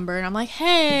text the number and I'm like,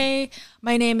 hey,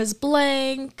 my name is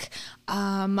blank.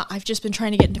 I've just been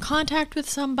trying to get into contact with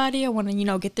somebody. I want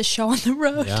to, get this show on the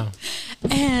road. Yeah.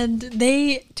 And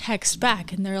they text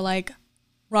back and they're like,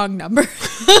 wrong number.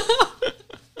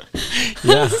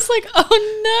 Yeah. I was like,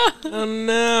 oh no. Oh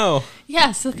no.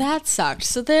 Yeah, so that sucked.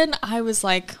 So then I was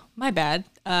like, my bad.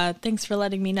 Thanks for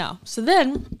letting me know. So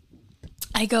then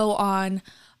I go on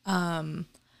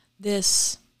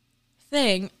this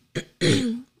thing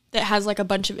that has like a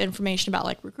bunch of information about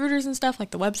like recruiters and stuff,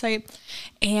 like the website.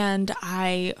 And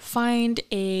I find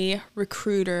a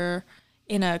recruiter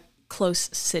in a close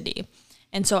city.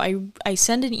 And so I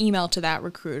send an email to that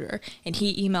recruiter and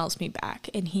he emails me back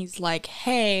and he's like,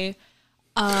 hey,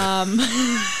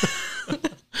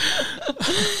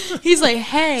 he's like,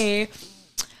 hey,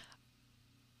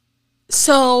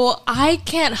 so I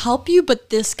can't help you, but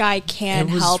this guy can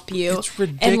help you. It's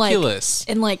ridiculous.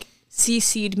 And like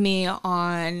CC'd me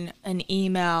on an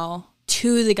email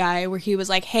to the guy where he was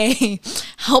like, hey,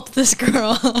 help this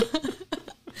girl.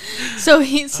 So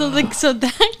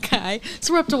that guy,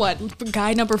 so we're up to what?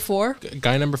 Guy number 4?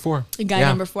 Guy number 4.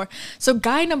 Number 4. So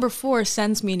guy number 4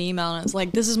 sends me an email and it's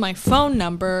like, this is my phone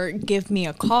number. Give me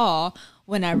a call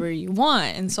whenever you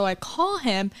want. And so I call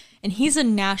him and he's a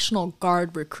National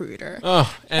Guard recruiter.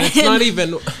 Oh, and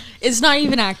it's not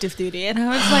even active duty. And I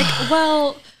was like,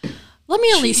 well, let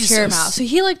me at least hear him out. So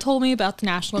he like told me about the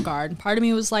National Guard and part of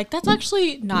me was like, that's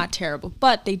actually not terrible,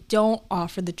 but they don't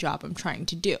offer the job I'm trying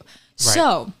to do. Right.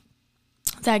 So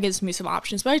that gives me some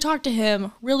options. But I talked to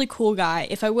him, really cool guy.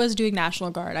 If I was doing National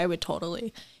Guard, I would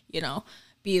totally,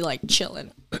 be like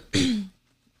chilling.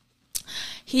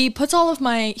 He puts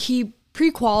he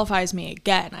pre-qualifies me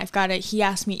again. He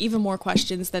asked me even more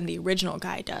questions than the original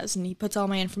guy does. And he puts all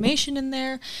my information in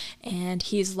there. And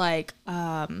he's like,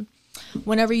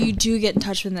 whenever you do get in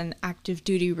touch with an active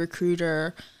duty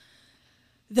recruiter,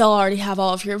 they'll already have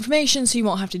all of your information, so you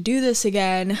won't have to do this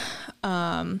again.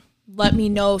 Let me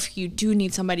know if you do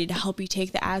need somebody to help you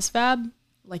take the ASVAB,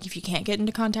 like if you can't get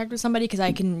into contact with somebody, because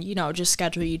I can, just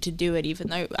schedule you to do it, even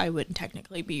though I wouldn't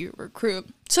technically be your recruit.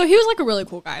 So he was like a really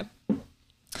cool guy.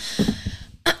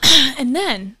 And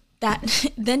then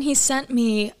he sent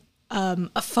me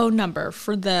a phone number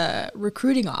for the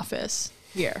recruiting office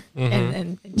here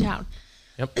in town.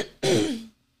 Yep.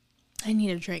 I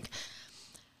need a drink.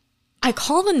 I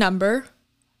call the number,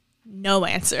 no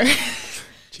answer.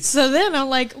 So then I'm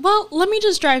like, well, let me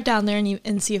just drive down there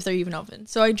and see if they're even open.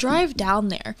 So I drive down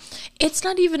there. It's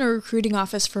not even a recruiting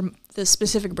office for the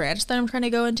specific branch that I'm trying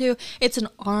to go into. It's an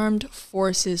Armed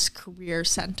Forces Career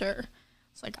Center.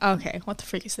 It's like, okay, what the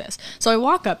freak is this? So I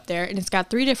walk up there, and it's got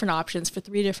 3 different options for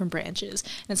 3 different branches.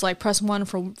 And it's like, press 1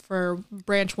 for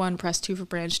branch 1, press 2 for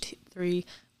branch 3,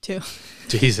 2.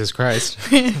 Jesus Christ.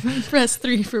 Press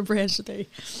 3 for branch 3.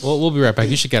 Well, we'll be right back.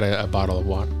 You should get a bottle of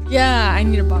water. Yeah, I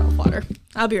need a bottle of water.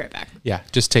 I'll be right back. Yeah,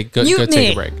 just go take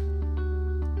a break.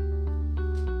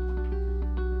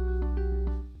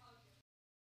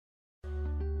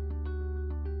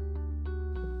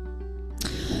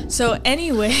 So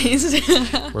anyways.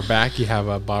 We're back. You have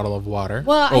a bottle of water.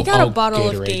 Well, I got a bottle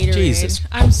of Gatorade. Jesus.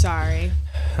 I'm sorry.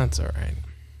 That's all right.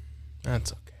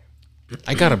 That's okay.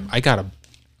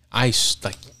 I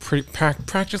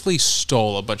practically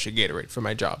stole a bunch of Gatorade for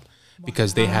my job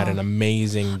because they had an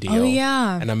amazing deal. Oh,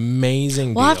 yeah. An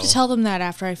amazing deal. We'll have to tell them that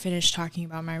after I finish talking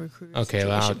about my recruiter. Okay,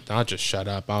 well, I'll just shut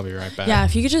up. I'll be right back. Yeah,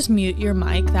 if you could just mute your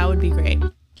mic, that would be great.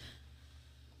 Can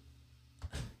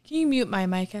you mute my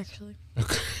mic, actually?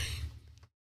 Okay.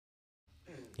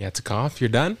 Yeah, it's a cough. You're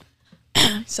done?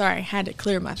 Sorry, I had to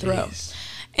clear my throat. Jeez.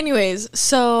 Anyways,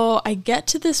 so I get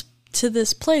to this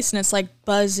place and it's like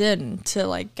buzz in to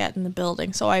like get in the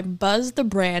building. So I buzz the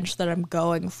branch that I'm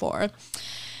going for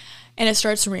and it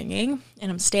starts ringing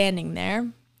and I'm standing there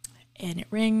and it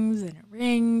rings and it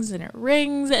rings and it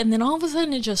rings and then all of a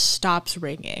sudden it just stops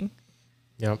ringing.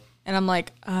 Yep. And I'm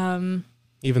like,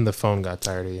 even the phone got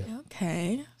tired of you.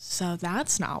 Okay, so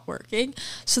that's not working.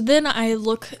 So then I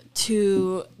look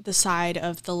to the side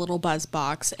of the little buzz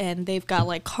box and they've got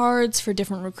like cards for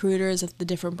different recruiters of the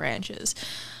different branches.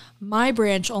 My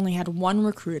branch only had one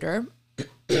recruiter.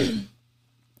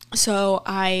 So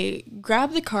I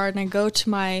grab the card and I go to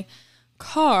my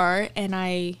car and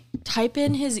I type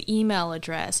in his email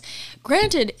address.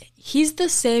 Granted, he's the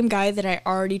same guy that I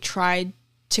already tried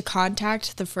to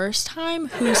contact the first time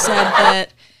who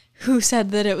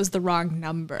said that it was the wrong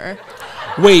number.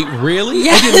 Wait, really?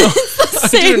 Yeah, I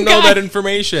didn't know that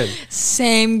information.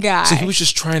 Same guy. So he was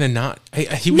just trying to not.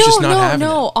 He was just not having it.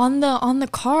 No. On the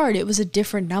card, it was a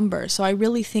different number. So I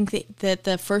really think that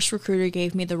the first recruiter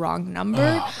gave me the wrong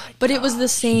number, but it was the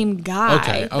same guy.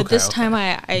 Okay. But this time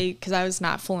because I was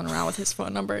not fooling around with his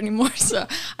phone number anymore, so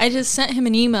I just sent him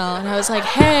an email and I was like,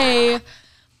 "Hey,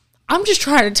 I'm just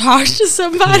trying to talk to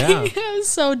somebody." Yeah. I was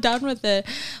so done with it.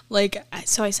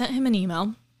 So I sent him an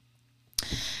email.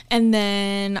 And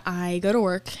then I go to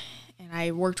work, and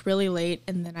I worked really late,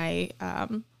 and then I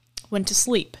went to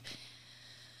sleep.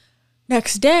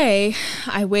 Next day,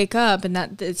 I wake up,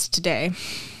 and it's today.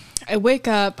 I wake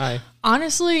up. Hi.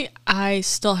 Honestly, I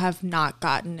still have not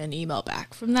gotten an email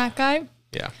back from that guy.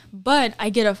 Yeah. But I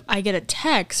get a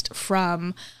text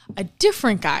from a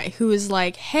different guy who is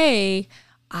like, "Hey,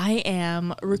 I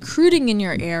am recruiting in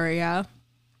your area.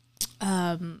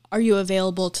 Are you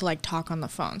available to like talk on the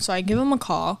phone?" So I give him a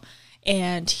call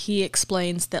and he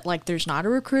explains that like there's not a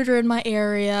recruiter in my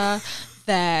area,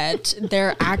 that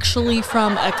they're actually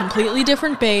from a completely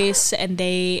different base and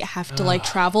they have to like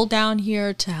travel down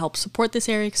here to help support this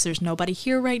area because there's nobody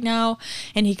here right now,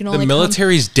 and he can only the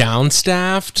military's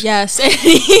downstaffed. Yes, and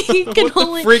he can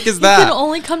what the freak is that? He can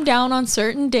only come down on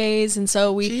certain days, and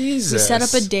so we set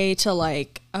up a day to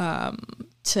like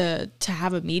to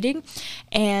have a meeting,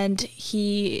 and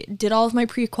he did all of my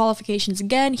pre-qualifications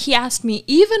again. He asked me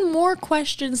even more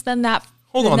questions than that.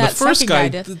 Hold on, the first guy,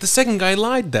 the second guy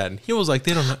lied then. He was like,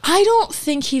 they don't know. I don't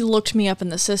think he looked me up in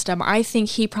the system. I think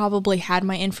he probably had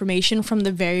my information from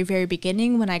the very, very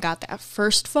beginning when I got that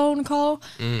first phone call.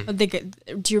 Do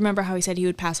you remember how he said he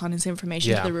would pass on his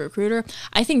information to the recruiter?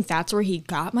 I think that's where he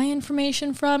got my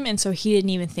information from, and so he didn't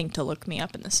even think to look me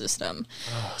up in the system.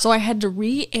 So I had to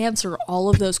re-answer all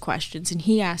of those questions, and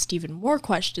he asked even more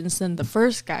questions than the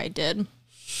first guy did.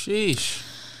 Sheesh.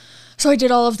 So I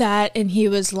did all of that, and he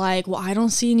was like, "Well, I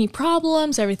don't see any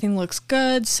problems. Everything looks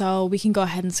good, so we can go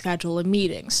ahead and schedule a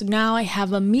meeting." So now I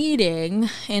have a meeting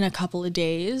in a couple of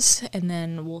days, and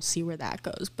then we'll see where that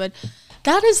goes. But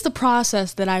that is the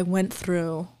process that I went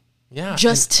through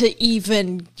just to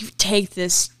even take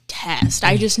this test.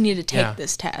 I just need to take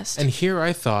this test. And here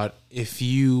I thought if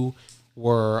you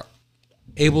were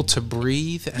able to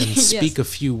breathe and speak a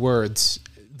few words,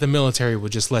 the military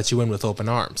would just let you in with open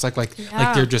arms, like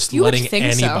they're just letting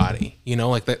anybody,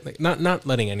 not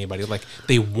letting anybody, like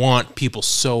they want people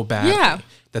so badly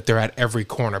that they're at every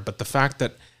corner. But the fact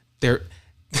that there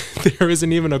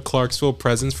isn't even a Clarksville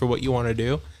presence for what you want to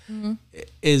do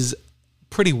is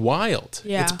pretty wild.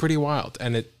 Yeah. It's pretty wild,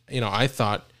 and I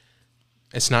thought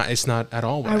it's not at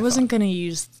all. I wasn't gonna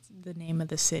use the name of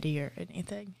the city or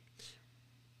anything.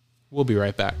 We'll be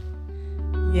right back.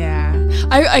 Yeah.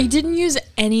 I didn't use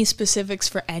any specifics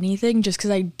for anything just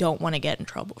because I don't want to get in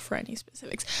trouble for any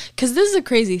specifics. Because this is a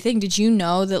crazy thing. Did you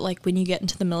know that, like, when you get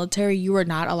into the military, you are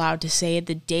not allowed to say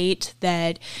the date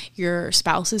that your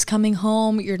spouse is coming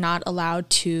home? You're not allowed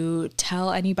to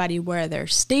tell anybody where they're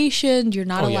stationed. You're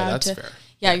not allowed to. Fair.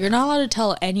 Yeah, you're not allowed to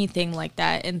tell anything like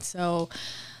that. And so,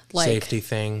 like. Safety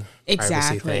thing.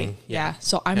 Exactly. Privacy thing. Yeah.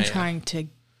 So I'm trying to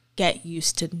get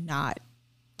used to not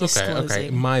disclosing. Okay.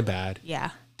 My bad.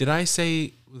 Yeah. Did I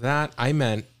say that? I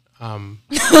meant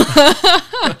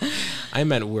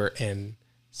we're in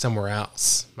somewhere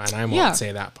else. Man, I won't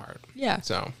say that part. Yeah.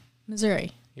 So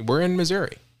Missouri. We're in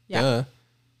Missouri. Yeah.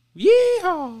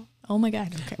 Yeehaw. Oh my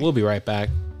God. Okay. We'll be right back.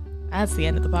 That's the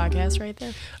end of the podcast right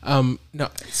there. No.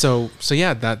 So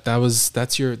yeah,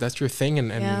 that's your thing,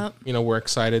 and we're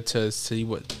excited to see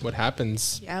what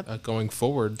happens going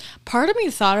forward. Part of me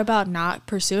thought about not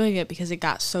pursuing it because it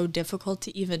got so difficult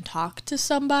to even talk to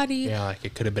somebody. Yeah, like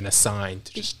it could have been a sign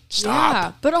to just stop.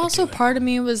 Yeah, but also part of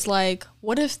me was like,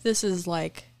 what if this is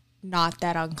like not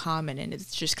that uncommon and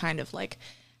it's just kind of like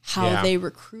how they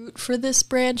recruit for this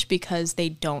branch because they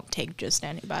don't take just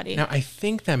anybody. Now, I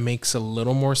think that makes a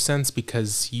little more sense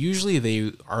because usually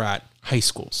they are at high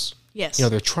schools. Yes.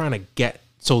 They're trying to get,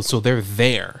 so they're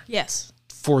there. Yes.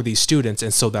 For these students.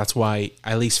 And so that's why,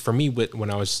 at least for me, when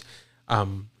I was,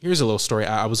 here's a little story.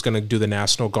 I was going to do the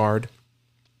National Guard,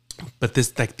 but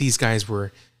these guys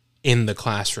were in the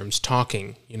classrooms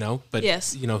talking, but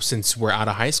yes. Since we're out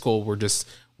of high school, we're just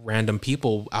random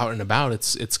people out and about.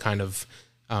 It's kind of,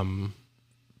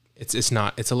 it's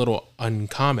a little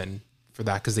uncommon for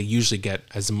that because they usually get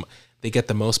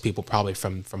the most people probably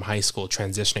from high school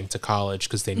transitioning to college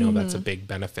because they know that's a big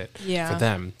benefit for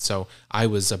them. So I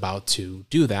was about to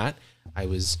do that. I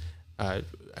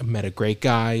met a great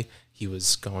guy. He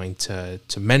was going to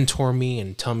mentor me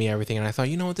and tell me everything. And I thought,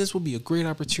 this will be a great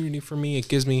opportunity for me. It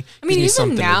gives me,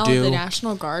 something now, to do. The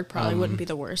National Guard probably wouldn't be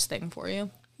the worst thing for you.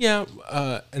 Yeah.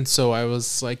 And so I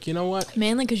was like, you know what?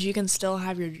 Mainly because you can still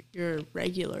have your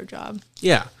regular job.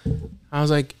 Yeah. I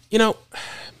was like,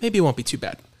 maybe it won't be too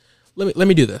bad. Let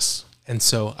me do this. And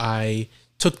so I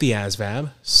took the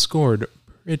ASVAB, scored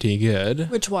pretty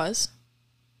good. Which was?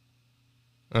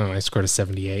 I scored a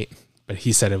 78, but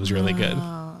he said it was really good.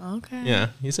 Oh, okay. Yeah,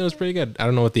 he said it was pretty good. I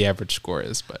don't know what the average score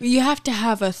is, but you have to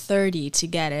have a 30 to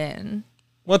get in.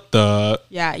 What the?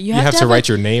 Yeah, you have to write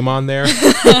your name on there.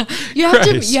 you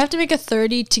have to make a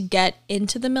 30 to get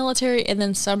into the military, and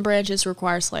then some branches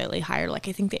require slightly higher. Like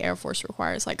I think the Air Force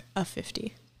requires like a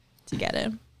 50 to get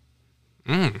in.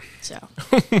 So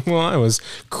well, I was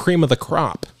cream of the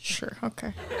crop. Sure.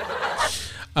 Okay.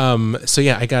 So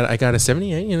yeah, I got a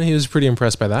 78. He was pretty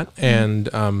impressed by that,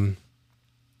 and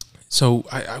so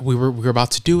we were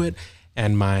about to do it,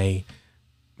 and my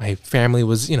family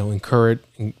was encouraged,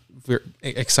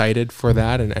 excited for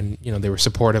that, and they were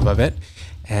supportive of it,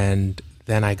 and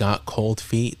then I got cold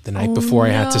feet the night before I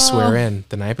had to swear in.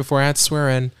 The night before I had to swear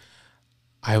in,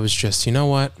 I was just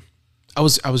what. I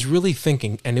was really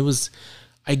thinking, and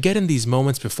I get in these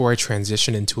moments before I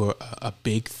transition into a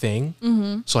big thing.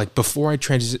 Mm-hmm. So like before I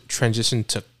transitioned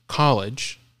to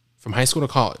college, from high school to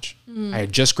college, I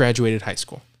had just graduated high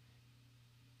school.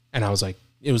 And I was like,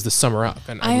 it was the summer up.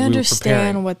 And I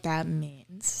understand what that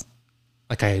means.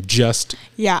 Like I had just...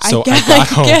 Yeah, so I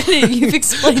get it. You've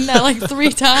explained that like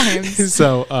 3 times.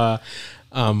 So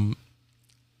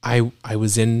I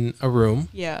was in a room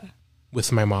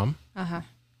with my mom. Uh-huh.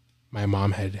 My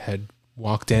mom had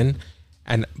walked in,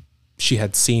 and she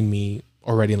had seen me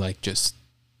already, like, just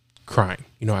crying.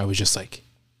 I was just, like,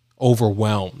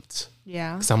 overwhelmed.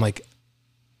 Yeah. Because I'm like,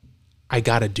 I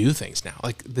got to do things now.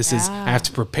 Like, I have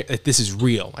to prepare. Like, this is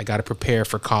real. I got to prepare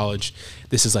for college.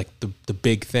 This is, like, the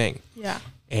big thing. Yeah.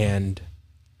 And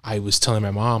I was telling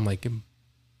my mom, like,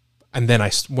 and then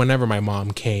whenever my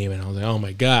mom came, and I was like, oh,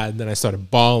 my God. Then I started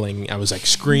bawling. I was, like,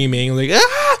 screaming, like,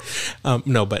 ah!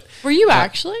 No, but... Were you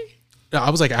actually? I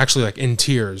was like actually like in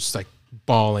tears, like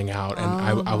bawling out.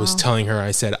 And I was telling her,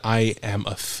 I said, I am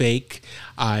a fake.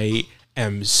 I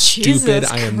am stupid.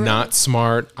 I am not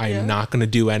smart. I am not going to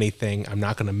do anything. I'm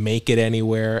not going to make it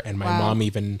anywhere. And my mom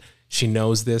she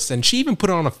knows this. And she even put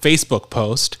it on a Facebook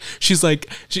post. She's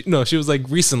like, she was like,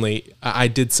 recently I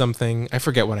did something. I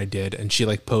forget what I did. And she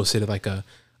like posted like a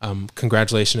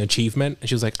congratulations achievement. And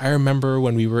she was like, I remember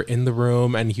when we were in the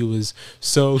room and he was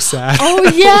so sad. Oh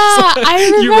yeah,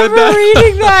 I remember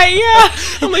reading that. Yeah.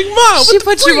 I'm like, Mom, she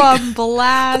put you on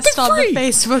blast on the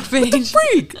Facebook page.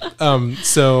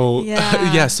 So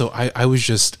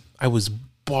I was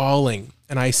bawling,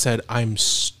 and I said, I'm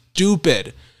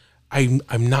stupid. I'm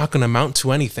not going to amount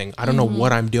to anything. I don't know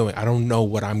what I'm doing. I don't know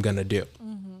what I'm going to do.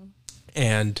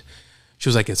 And she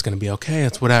was like, it's going to be okay.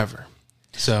 It's whatever.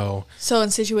 So in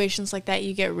situations like that,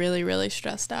 you get really, really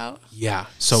stressed out. Yeah.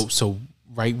 So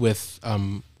right with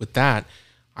that,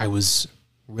 I was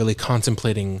really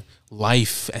contemplating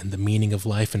life and the meaning of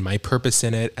life and my purpose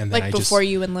in it. And then before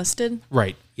you enlisted?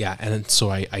 Right. Yeah. And so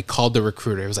I called the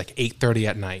recruiter. It was like 8:30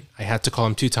 at night. I had to call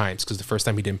him 2 times because the first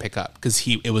time he didn't pick up because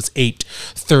it was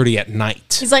 8:30 at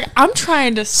night. He's like, I'm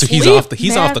trying to sleep. So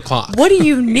he's off the clock. What do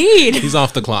you need? He's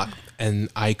off the clock. And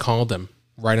I called him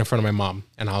right in front of my mom.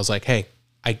 And I was like, hey,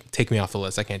 take me off the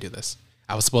list. I can't do this.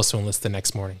 I was supposed to enlist the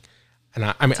next morning. And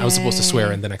I was supposed to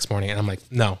swear in the next morning. And I'm like,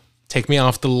 no, take me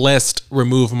off the list.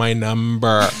 Remove my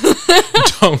number.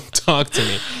 Don't talk to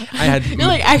me. You're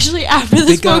like, actually, after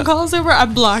this phone call is over,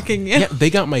 I'm blocking you. Yeah, they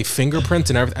got my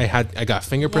fingerprints and everything. I got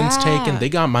fingerprints taken. They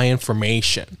got my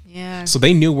information. Yeah. So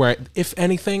they knew where, if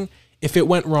anything, if it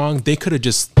went wrong, they could have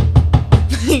just...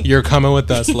 You're coming with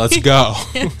us. Let's go.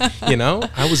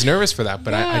 I was nervous for that,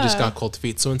 but I just got cold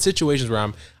feet. So in situations where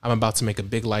I'm about to make a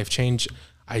big life change,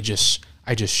 I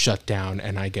I just shut down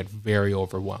and I get very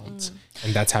overwhelmed.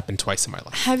 And that's happened twice in my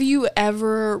life. Have you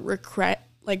ever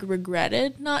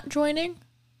regretted not joining?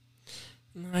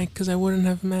 Because I wouldn't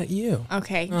have met you.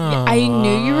 Okay. Yeah, I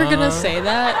knew you were going to say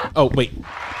that. Oh, wait.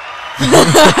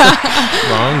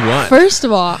 Wrong one. First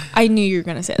of all, I knew you were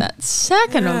going to say that.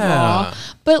 Second of all,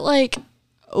 but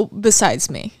besides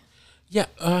me. Yeah.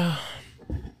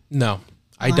 No,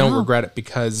 I don't regret it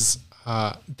because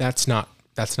that's not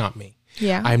me.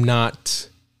 Yeah. I'm not,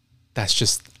 that's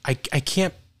just, I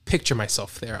can't picture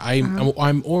myself there.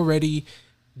 I'm already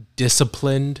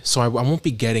disciplined, so I won't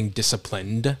be getting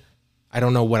disciplined. I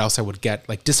don't know what else I would get,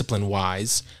 like discipline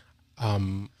wise.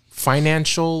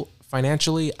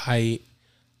 Financially, I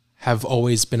have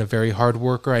always been a very hard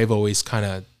worker. I've always kind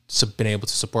of been able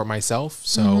to support myself.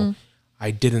 So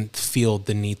I didn't feel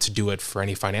the need to do it for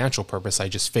any financial purpose. I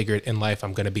just figured in life,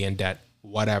 I'm going to be in debt,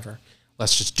 whatever.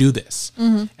 Let's just do this.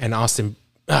 And Austin,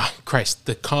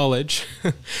 the college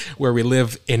where we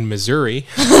live in Missouri.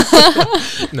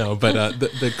 No, but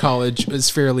the college is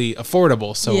fairly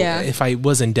affordable. So if I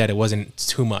was in debt, it wasn't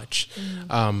too much.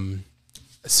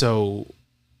 So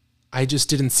I just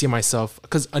didn't see myself,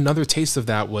 because another taste of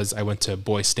that was I went to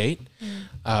Boy State.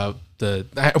 I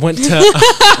went to no,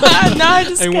 I'm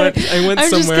just kidding. I went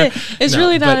somewhere. It's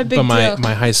really not a big deal. But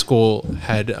my high school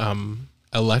had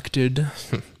elected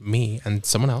me and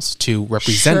someone else to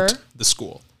represent the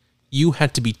school. You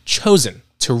had to be chosen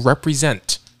to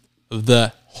represent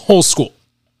the whole school.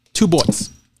 2 boys.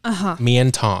 Me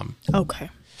and Tom. Okay.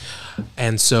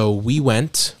 And so we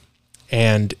went,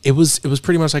 and it was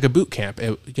pretty much like a boot camp.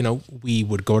 We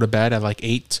would go to bed at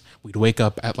 8. We'd wake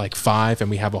up at 5, and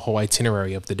we have a whole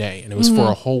itinerary of the day. And it was for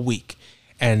a whole week.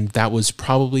 And that was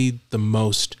probably the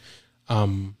most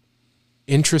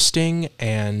interesting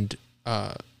and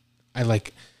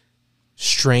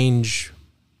strange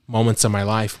moments of my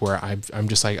life where I'm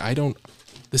just like,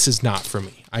 this is not for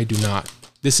me.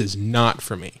 This is not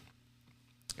for me.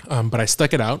 But I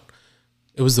stuck it out.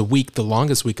 It was the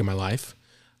longest week of my life.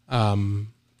 And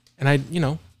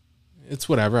it's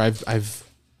whatever.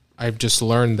 I've just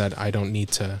learned that I don't need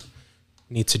to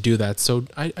do that. So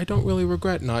I don't really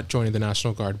regret not joining the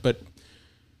National Guard. But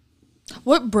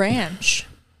what branch?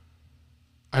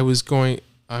 What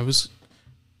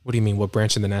do you mean? What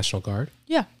branch in the National Guard?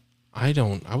 Yeah. I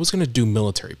was going to do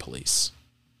military police.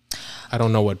 I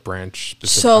don't know what branch.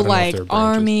 So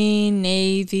Army,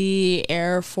 Navy,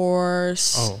 Air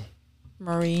Force,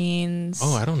 Marines.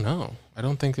 Oh, I don't know. I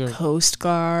don't think they're Coast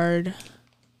Guard.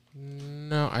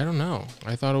 No, I don't know.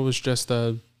 I thought it was just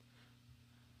I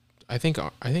think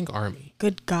Army.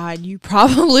 Good God, you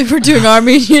probably were doing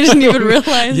Army and you didn't even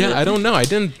realize it. Yeah, I don't know. I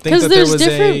didn't think that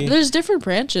there's different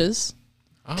branches.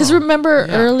 Because remember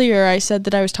earlier I said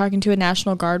that I was talking to a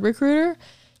National Guard recruiter.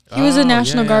 He was a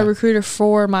National Guard recruiter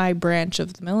for my branch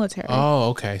of the military. Oh,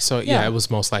 okay. So it was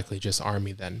most likely just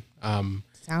Army then.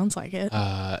 Sounds like it.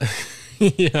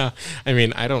 Yeah. I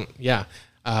mean, I don't. Yeah.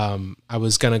 I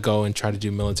was gonna go and try to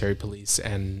do military police,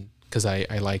 and because I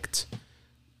liked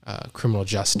criminal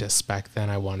justice back then,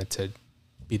 I wanted to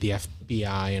be the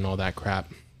FBI and all that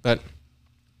crap. But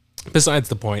besides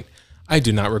the point, I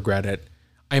do not regret it.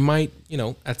 I might,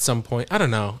 at some point. I don't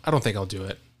know. I don't think I'll do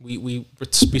it. We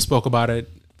spoke about it.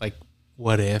 Like,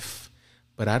 what if?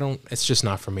 But I don't. It's just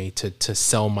not for me to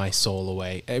sell my soul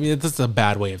away. I mean, that's a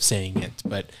bad way of saying it,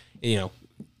 but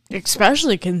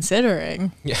especially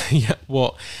considering. Yeah.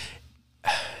 Well.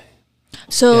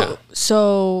 So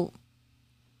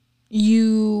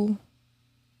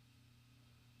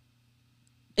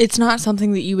it's not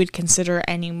something that you would consider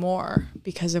anymore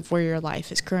because of where your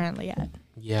life is currently at.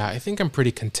 Yeah, I think I'm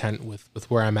pretty content with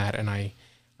where I'm at, and I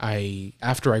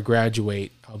after I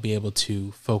graduate, I'll be able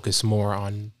to focus more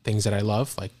on things that I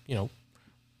love, like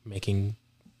making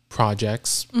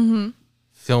projects,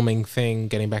 filming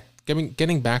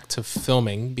getting back to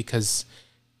filming, because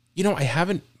I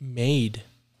haven't made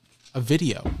a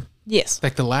video. Yes,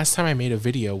 like the last time I made a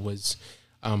video was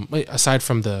aside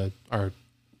from our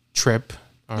trip.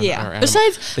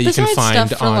 Besides that you can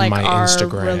find on my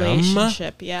Instagram.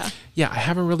 Relationship, I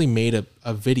haven't really made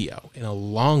a video in a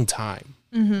long time.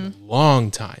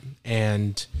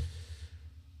 And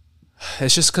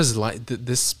it's just because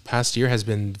this past year has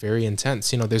been very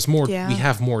intense. There's more. We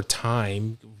have more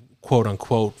time, quote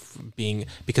unquote,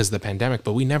 because of the pandemic.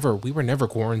 But we were never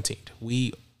quarantined.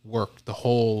 We worked the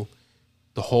whole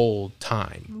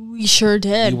time. We sure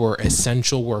did. We were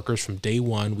essential workers from day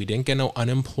one. We didn't get no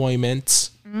unemployment.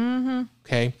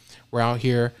 Okay, we're out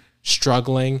here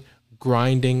struggling,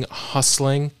 grinding,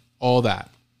 hustling, all that.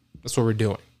 That's what we're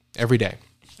doing every day.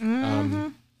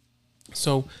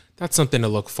 So that's something to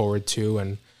look forward to,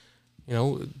 and you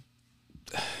know,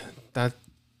 that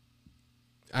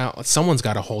someone's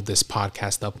got to hold this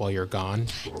podcast up while you're gone.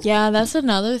 Yeah, that's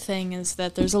another thing, is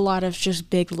that there's a lot of just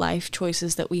big life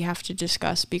choices that we have to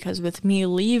discuss, because with me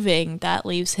leaving, that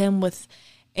leaves him with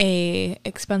a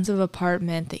expensive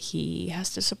apartment that he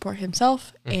has to support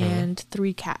himself and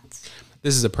 3 cats.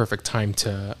 This is a perfect time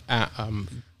to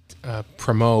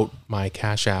promote my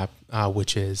Cash App,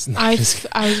 which is... I was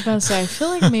going to say, I feel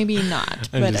like maybe not.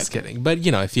 I'm just kidding. But,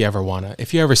 you know, if you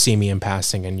ever see me in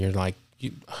passing and you're like,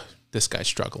 this guy's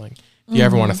struggling. If you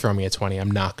ever want to throw me a 20,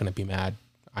 I'm not going to be mad.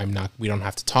 We don't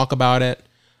have to talk about it.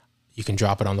 You can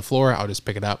drop it on the floor. I'll just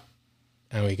pick it up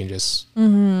and we can just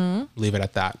leave it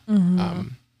at that.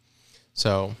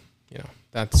 So, you know,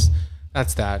 that's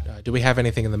that. Do we have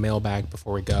anything in the mailbag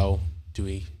before we go? Do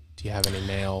you have any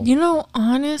mail? You know,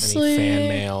 honestly, any fan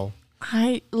mail?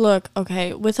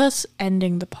 Okay, with us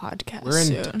ending the podcast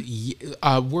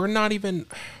soon. We're not even,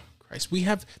 Christ,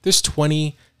 there's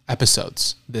 20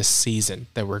 episodes this season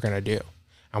that we're going to do.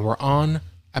 And we're on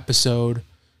episode,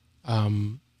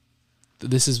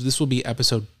 this will be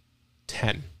episode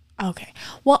 10. Okay.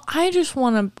 Well, I just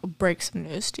want to break some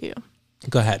news to you.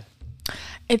 Go ahead.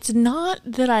 It's not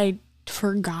that I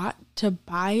forgot to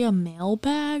buy a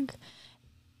mailbag.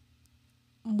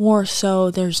 More so,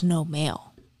 there's no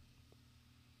mail.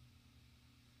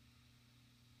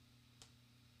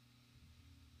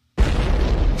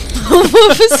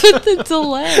 What was with the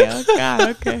delay? Oh God.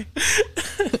 Okay.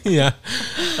 Yeah.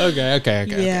 Okay.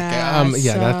 Yeah.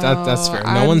 That's fair.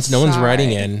 No one's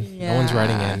writing in. Yeah. No one's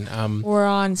writing in. We're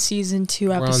on season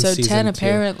 2, episode 10,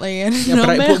 apparently, and no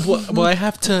mail. Well, I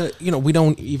have to. You know, we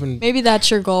don't even. Maybe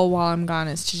that's your goal while I'm gone,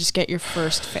 is to just get your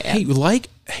first fan.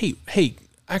 Hey.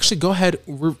 Actually, go ahead.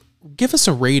 Give us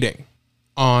a rating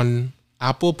on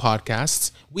Apple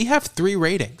Podcasts. We have 3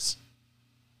 ratings.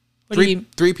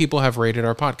 Three people have rated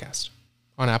our podcast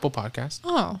on Apple Podcasts.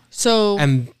 Oh, so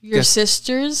and your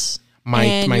sisters,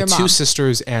 my your 2 mom.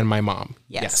 sisters and my mom.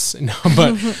 Yes. No,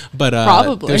 but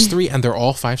Probably. there's 3 and they're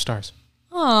all 5 stars.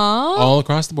 Aww. All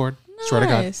across the board.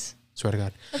 Nice. Swear to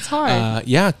God. That's hard.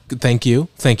 Yeah. Thank you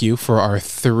for our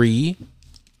 3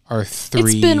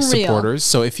 supporters. Real.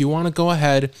 So if you want to go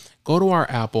ahead, go to our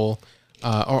Apple.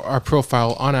 Our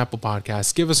profile on Apple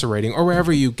Podcasts, give us a rating, or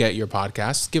wherever you get your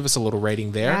podcasts, give us a little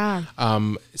rating there.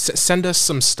 Yeah. Send us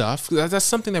some stuff. That's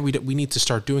something that we need to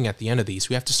start doing at the end of these.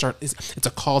 We have to start. It's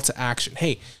a call to action.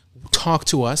 Hey, talk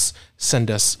to us. Send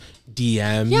us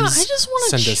DMs. Yeah, I just want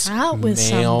to chat with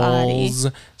somebody.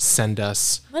 Send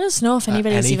us. Let us know if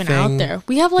anybody's even out there.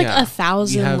 We have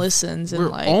 1,000 listens, and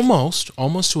we're almost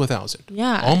to 1,000.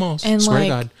 Yeah, almost. And swear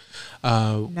to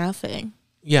God. Nothing.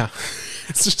 Yeah.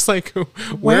 It's just like,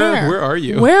 where are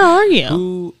you? Where are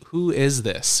you? Who is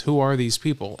this? Who are these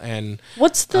people? And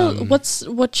what's the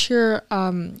what's your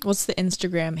what's the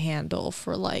Instagram handle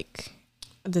for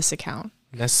this account?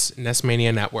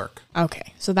 Nessmania Network.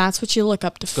 Okay, so that's what you look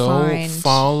up to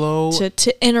follow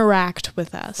to interact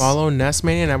with us. Follow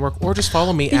Nessmania Network, or just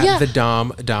follow me at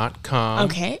thedom.com.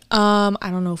 Okay. I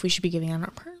don't know if we should be giving out our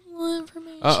personal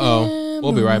information.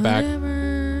 We'll be right back.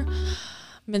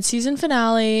 Mid-season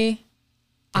finale.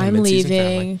 I'm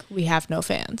leaving. We have no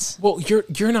fans. Well,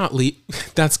 you're not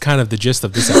That's kind of the gist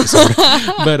of this episode.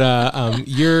 But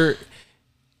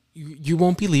you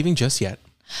won't be leaving just yet.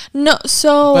 No,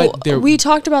 so we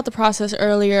talked about the process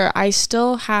earlier. I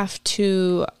still have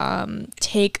to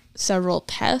take several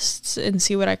tests and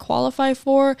see what I qualify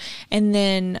for, and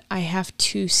then I have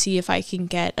to see if I can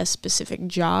get a specific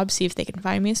job, see if they can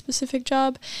find me a specific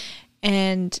job.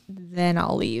 And then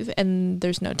I'll leave, and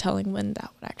there's no telling when that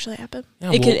would actually happen.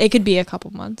 Yeah, it could be a couple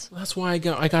months. That's why I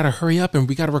gotta hurry up, and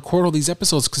we gotta record all these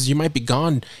episodes because you might be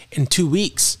gone in 2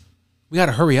 weeks. We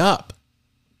gotta hurry up.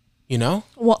 You know?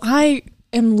 Well, I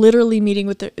am literally meeting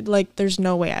with there's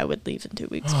no way I would leave in 2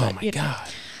 weeks. Oh my God.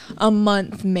 A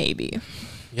month maybe.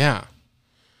 Yeah.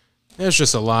 There's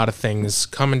just a lot of things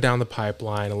coming down the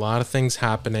pipeline, a lot of things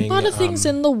happening. A lot of things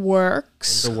in the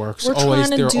works. There are always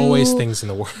things in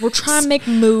the works. We're trying to make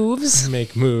moves.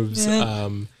 Yeah.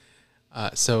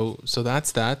 So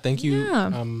that's that. Thank you.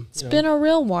 Yeah. It's been a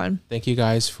real one. Thank you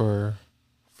guys for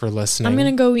listening. I'm going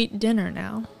to go eat dinner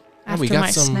now after my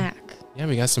snack. Yeah,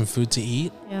 we got some food to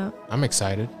eat. Yeah. I'm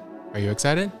excited. Are you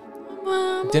excited?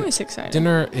 I'm always excited.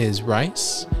 Dinner is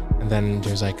rice, and then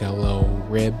there's a little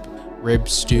rib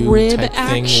stew type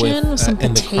action thing with some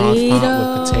in the crock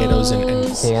pot with potatoes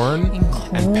and corn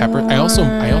and pepper. I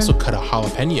also cut a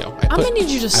jalapeno. I'm gonna need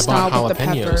you to stop with the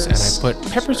peppers. And I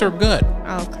put peppers are good.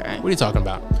 Okay. What are you talking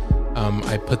about?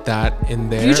 I put that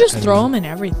in there. You just throw them in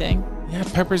everything. Yeah,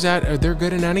 peppers they're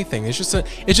good in anything. It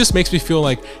just makes me feel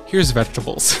like here's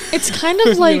vegetables. It's kind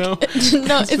of like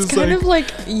it's kind of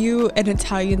like you an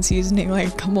Italian seasoning like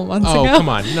a couple months ago. Oh, come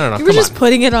on. No. You were just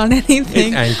putting it on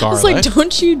anything. And garlic. It's like,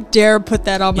 don't you dare put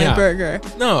that on my burger.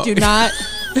 No. Do not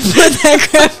put that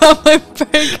crap on my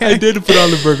burger. I did put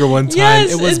on the burger one time.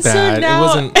 Yes, it was and bad. So now it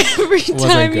wasn't every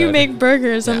time you make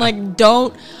burgers, I'm like,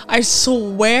 I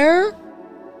swear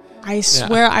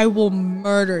I will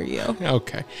murder you.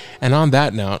 Okay. And on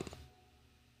that note,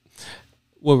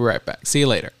 we'll be right back. See you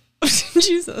later.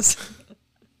 Jesus.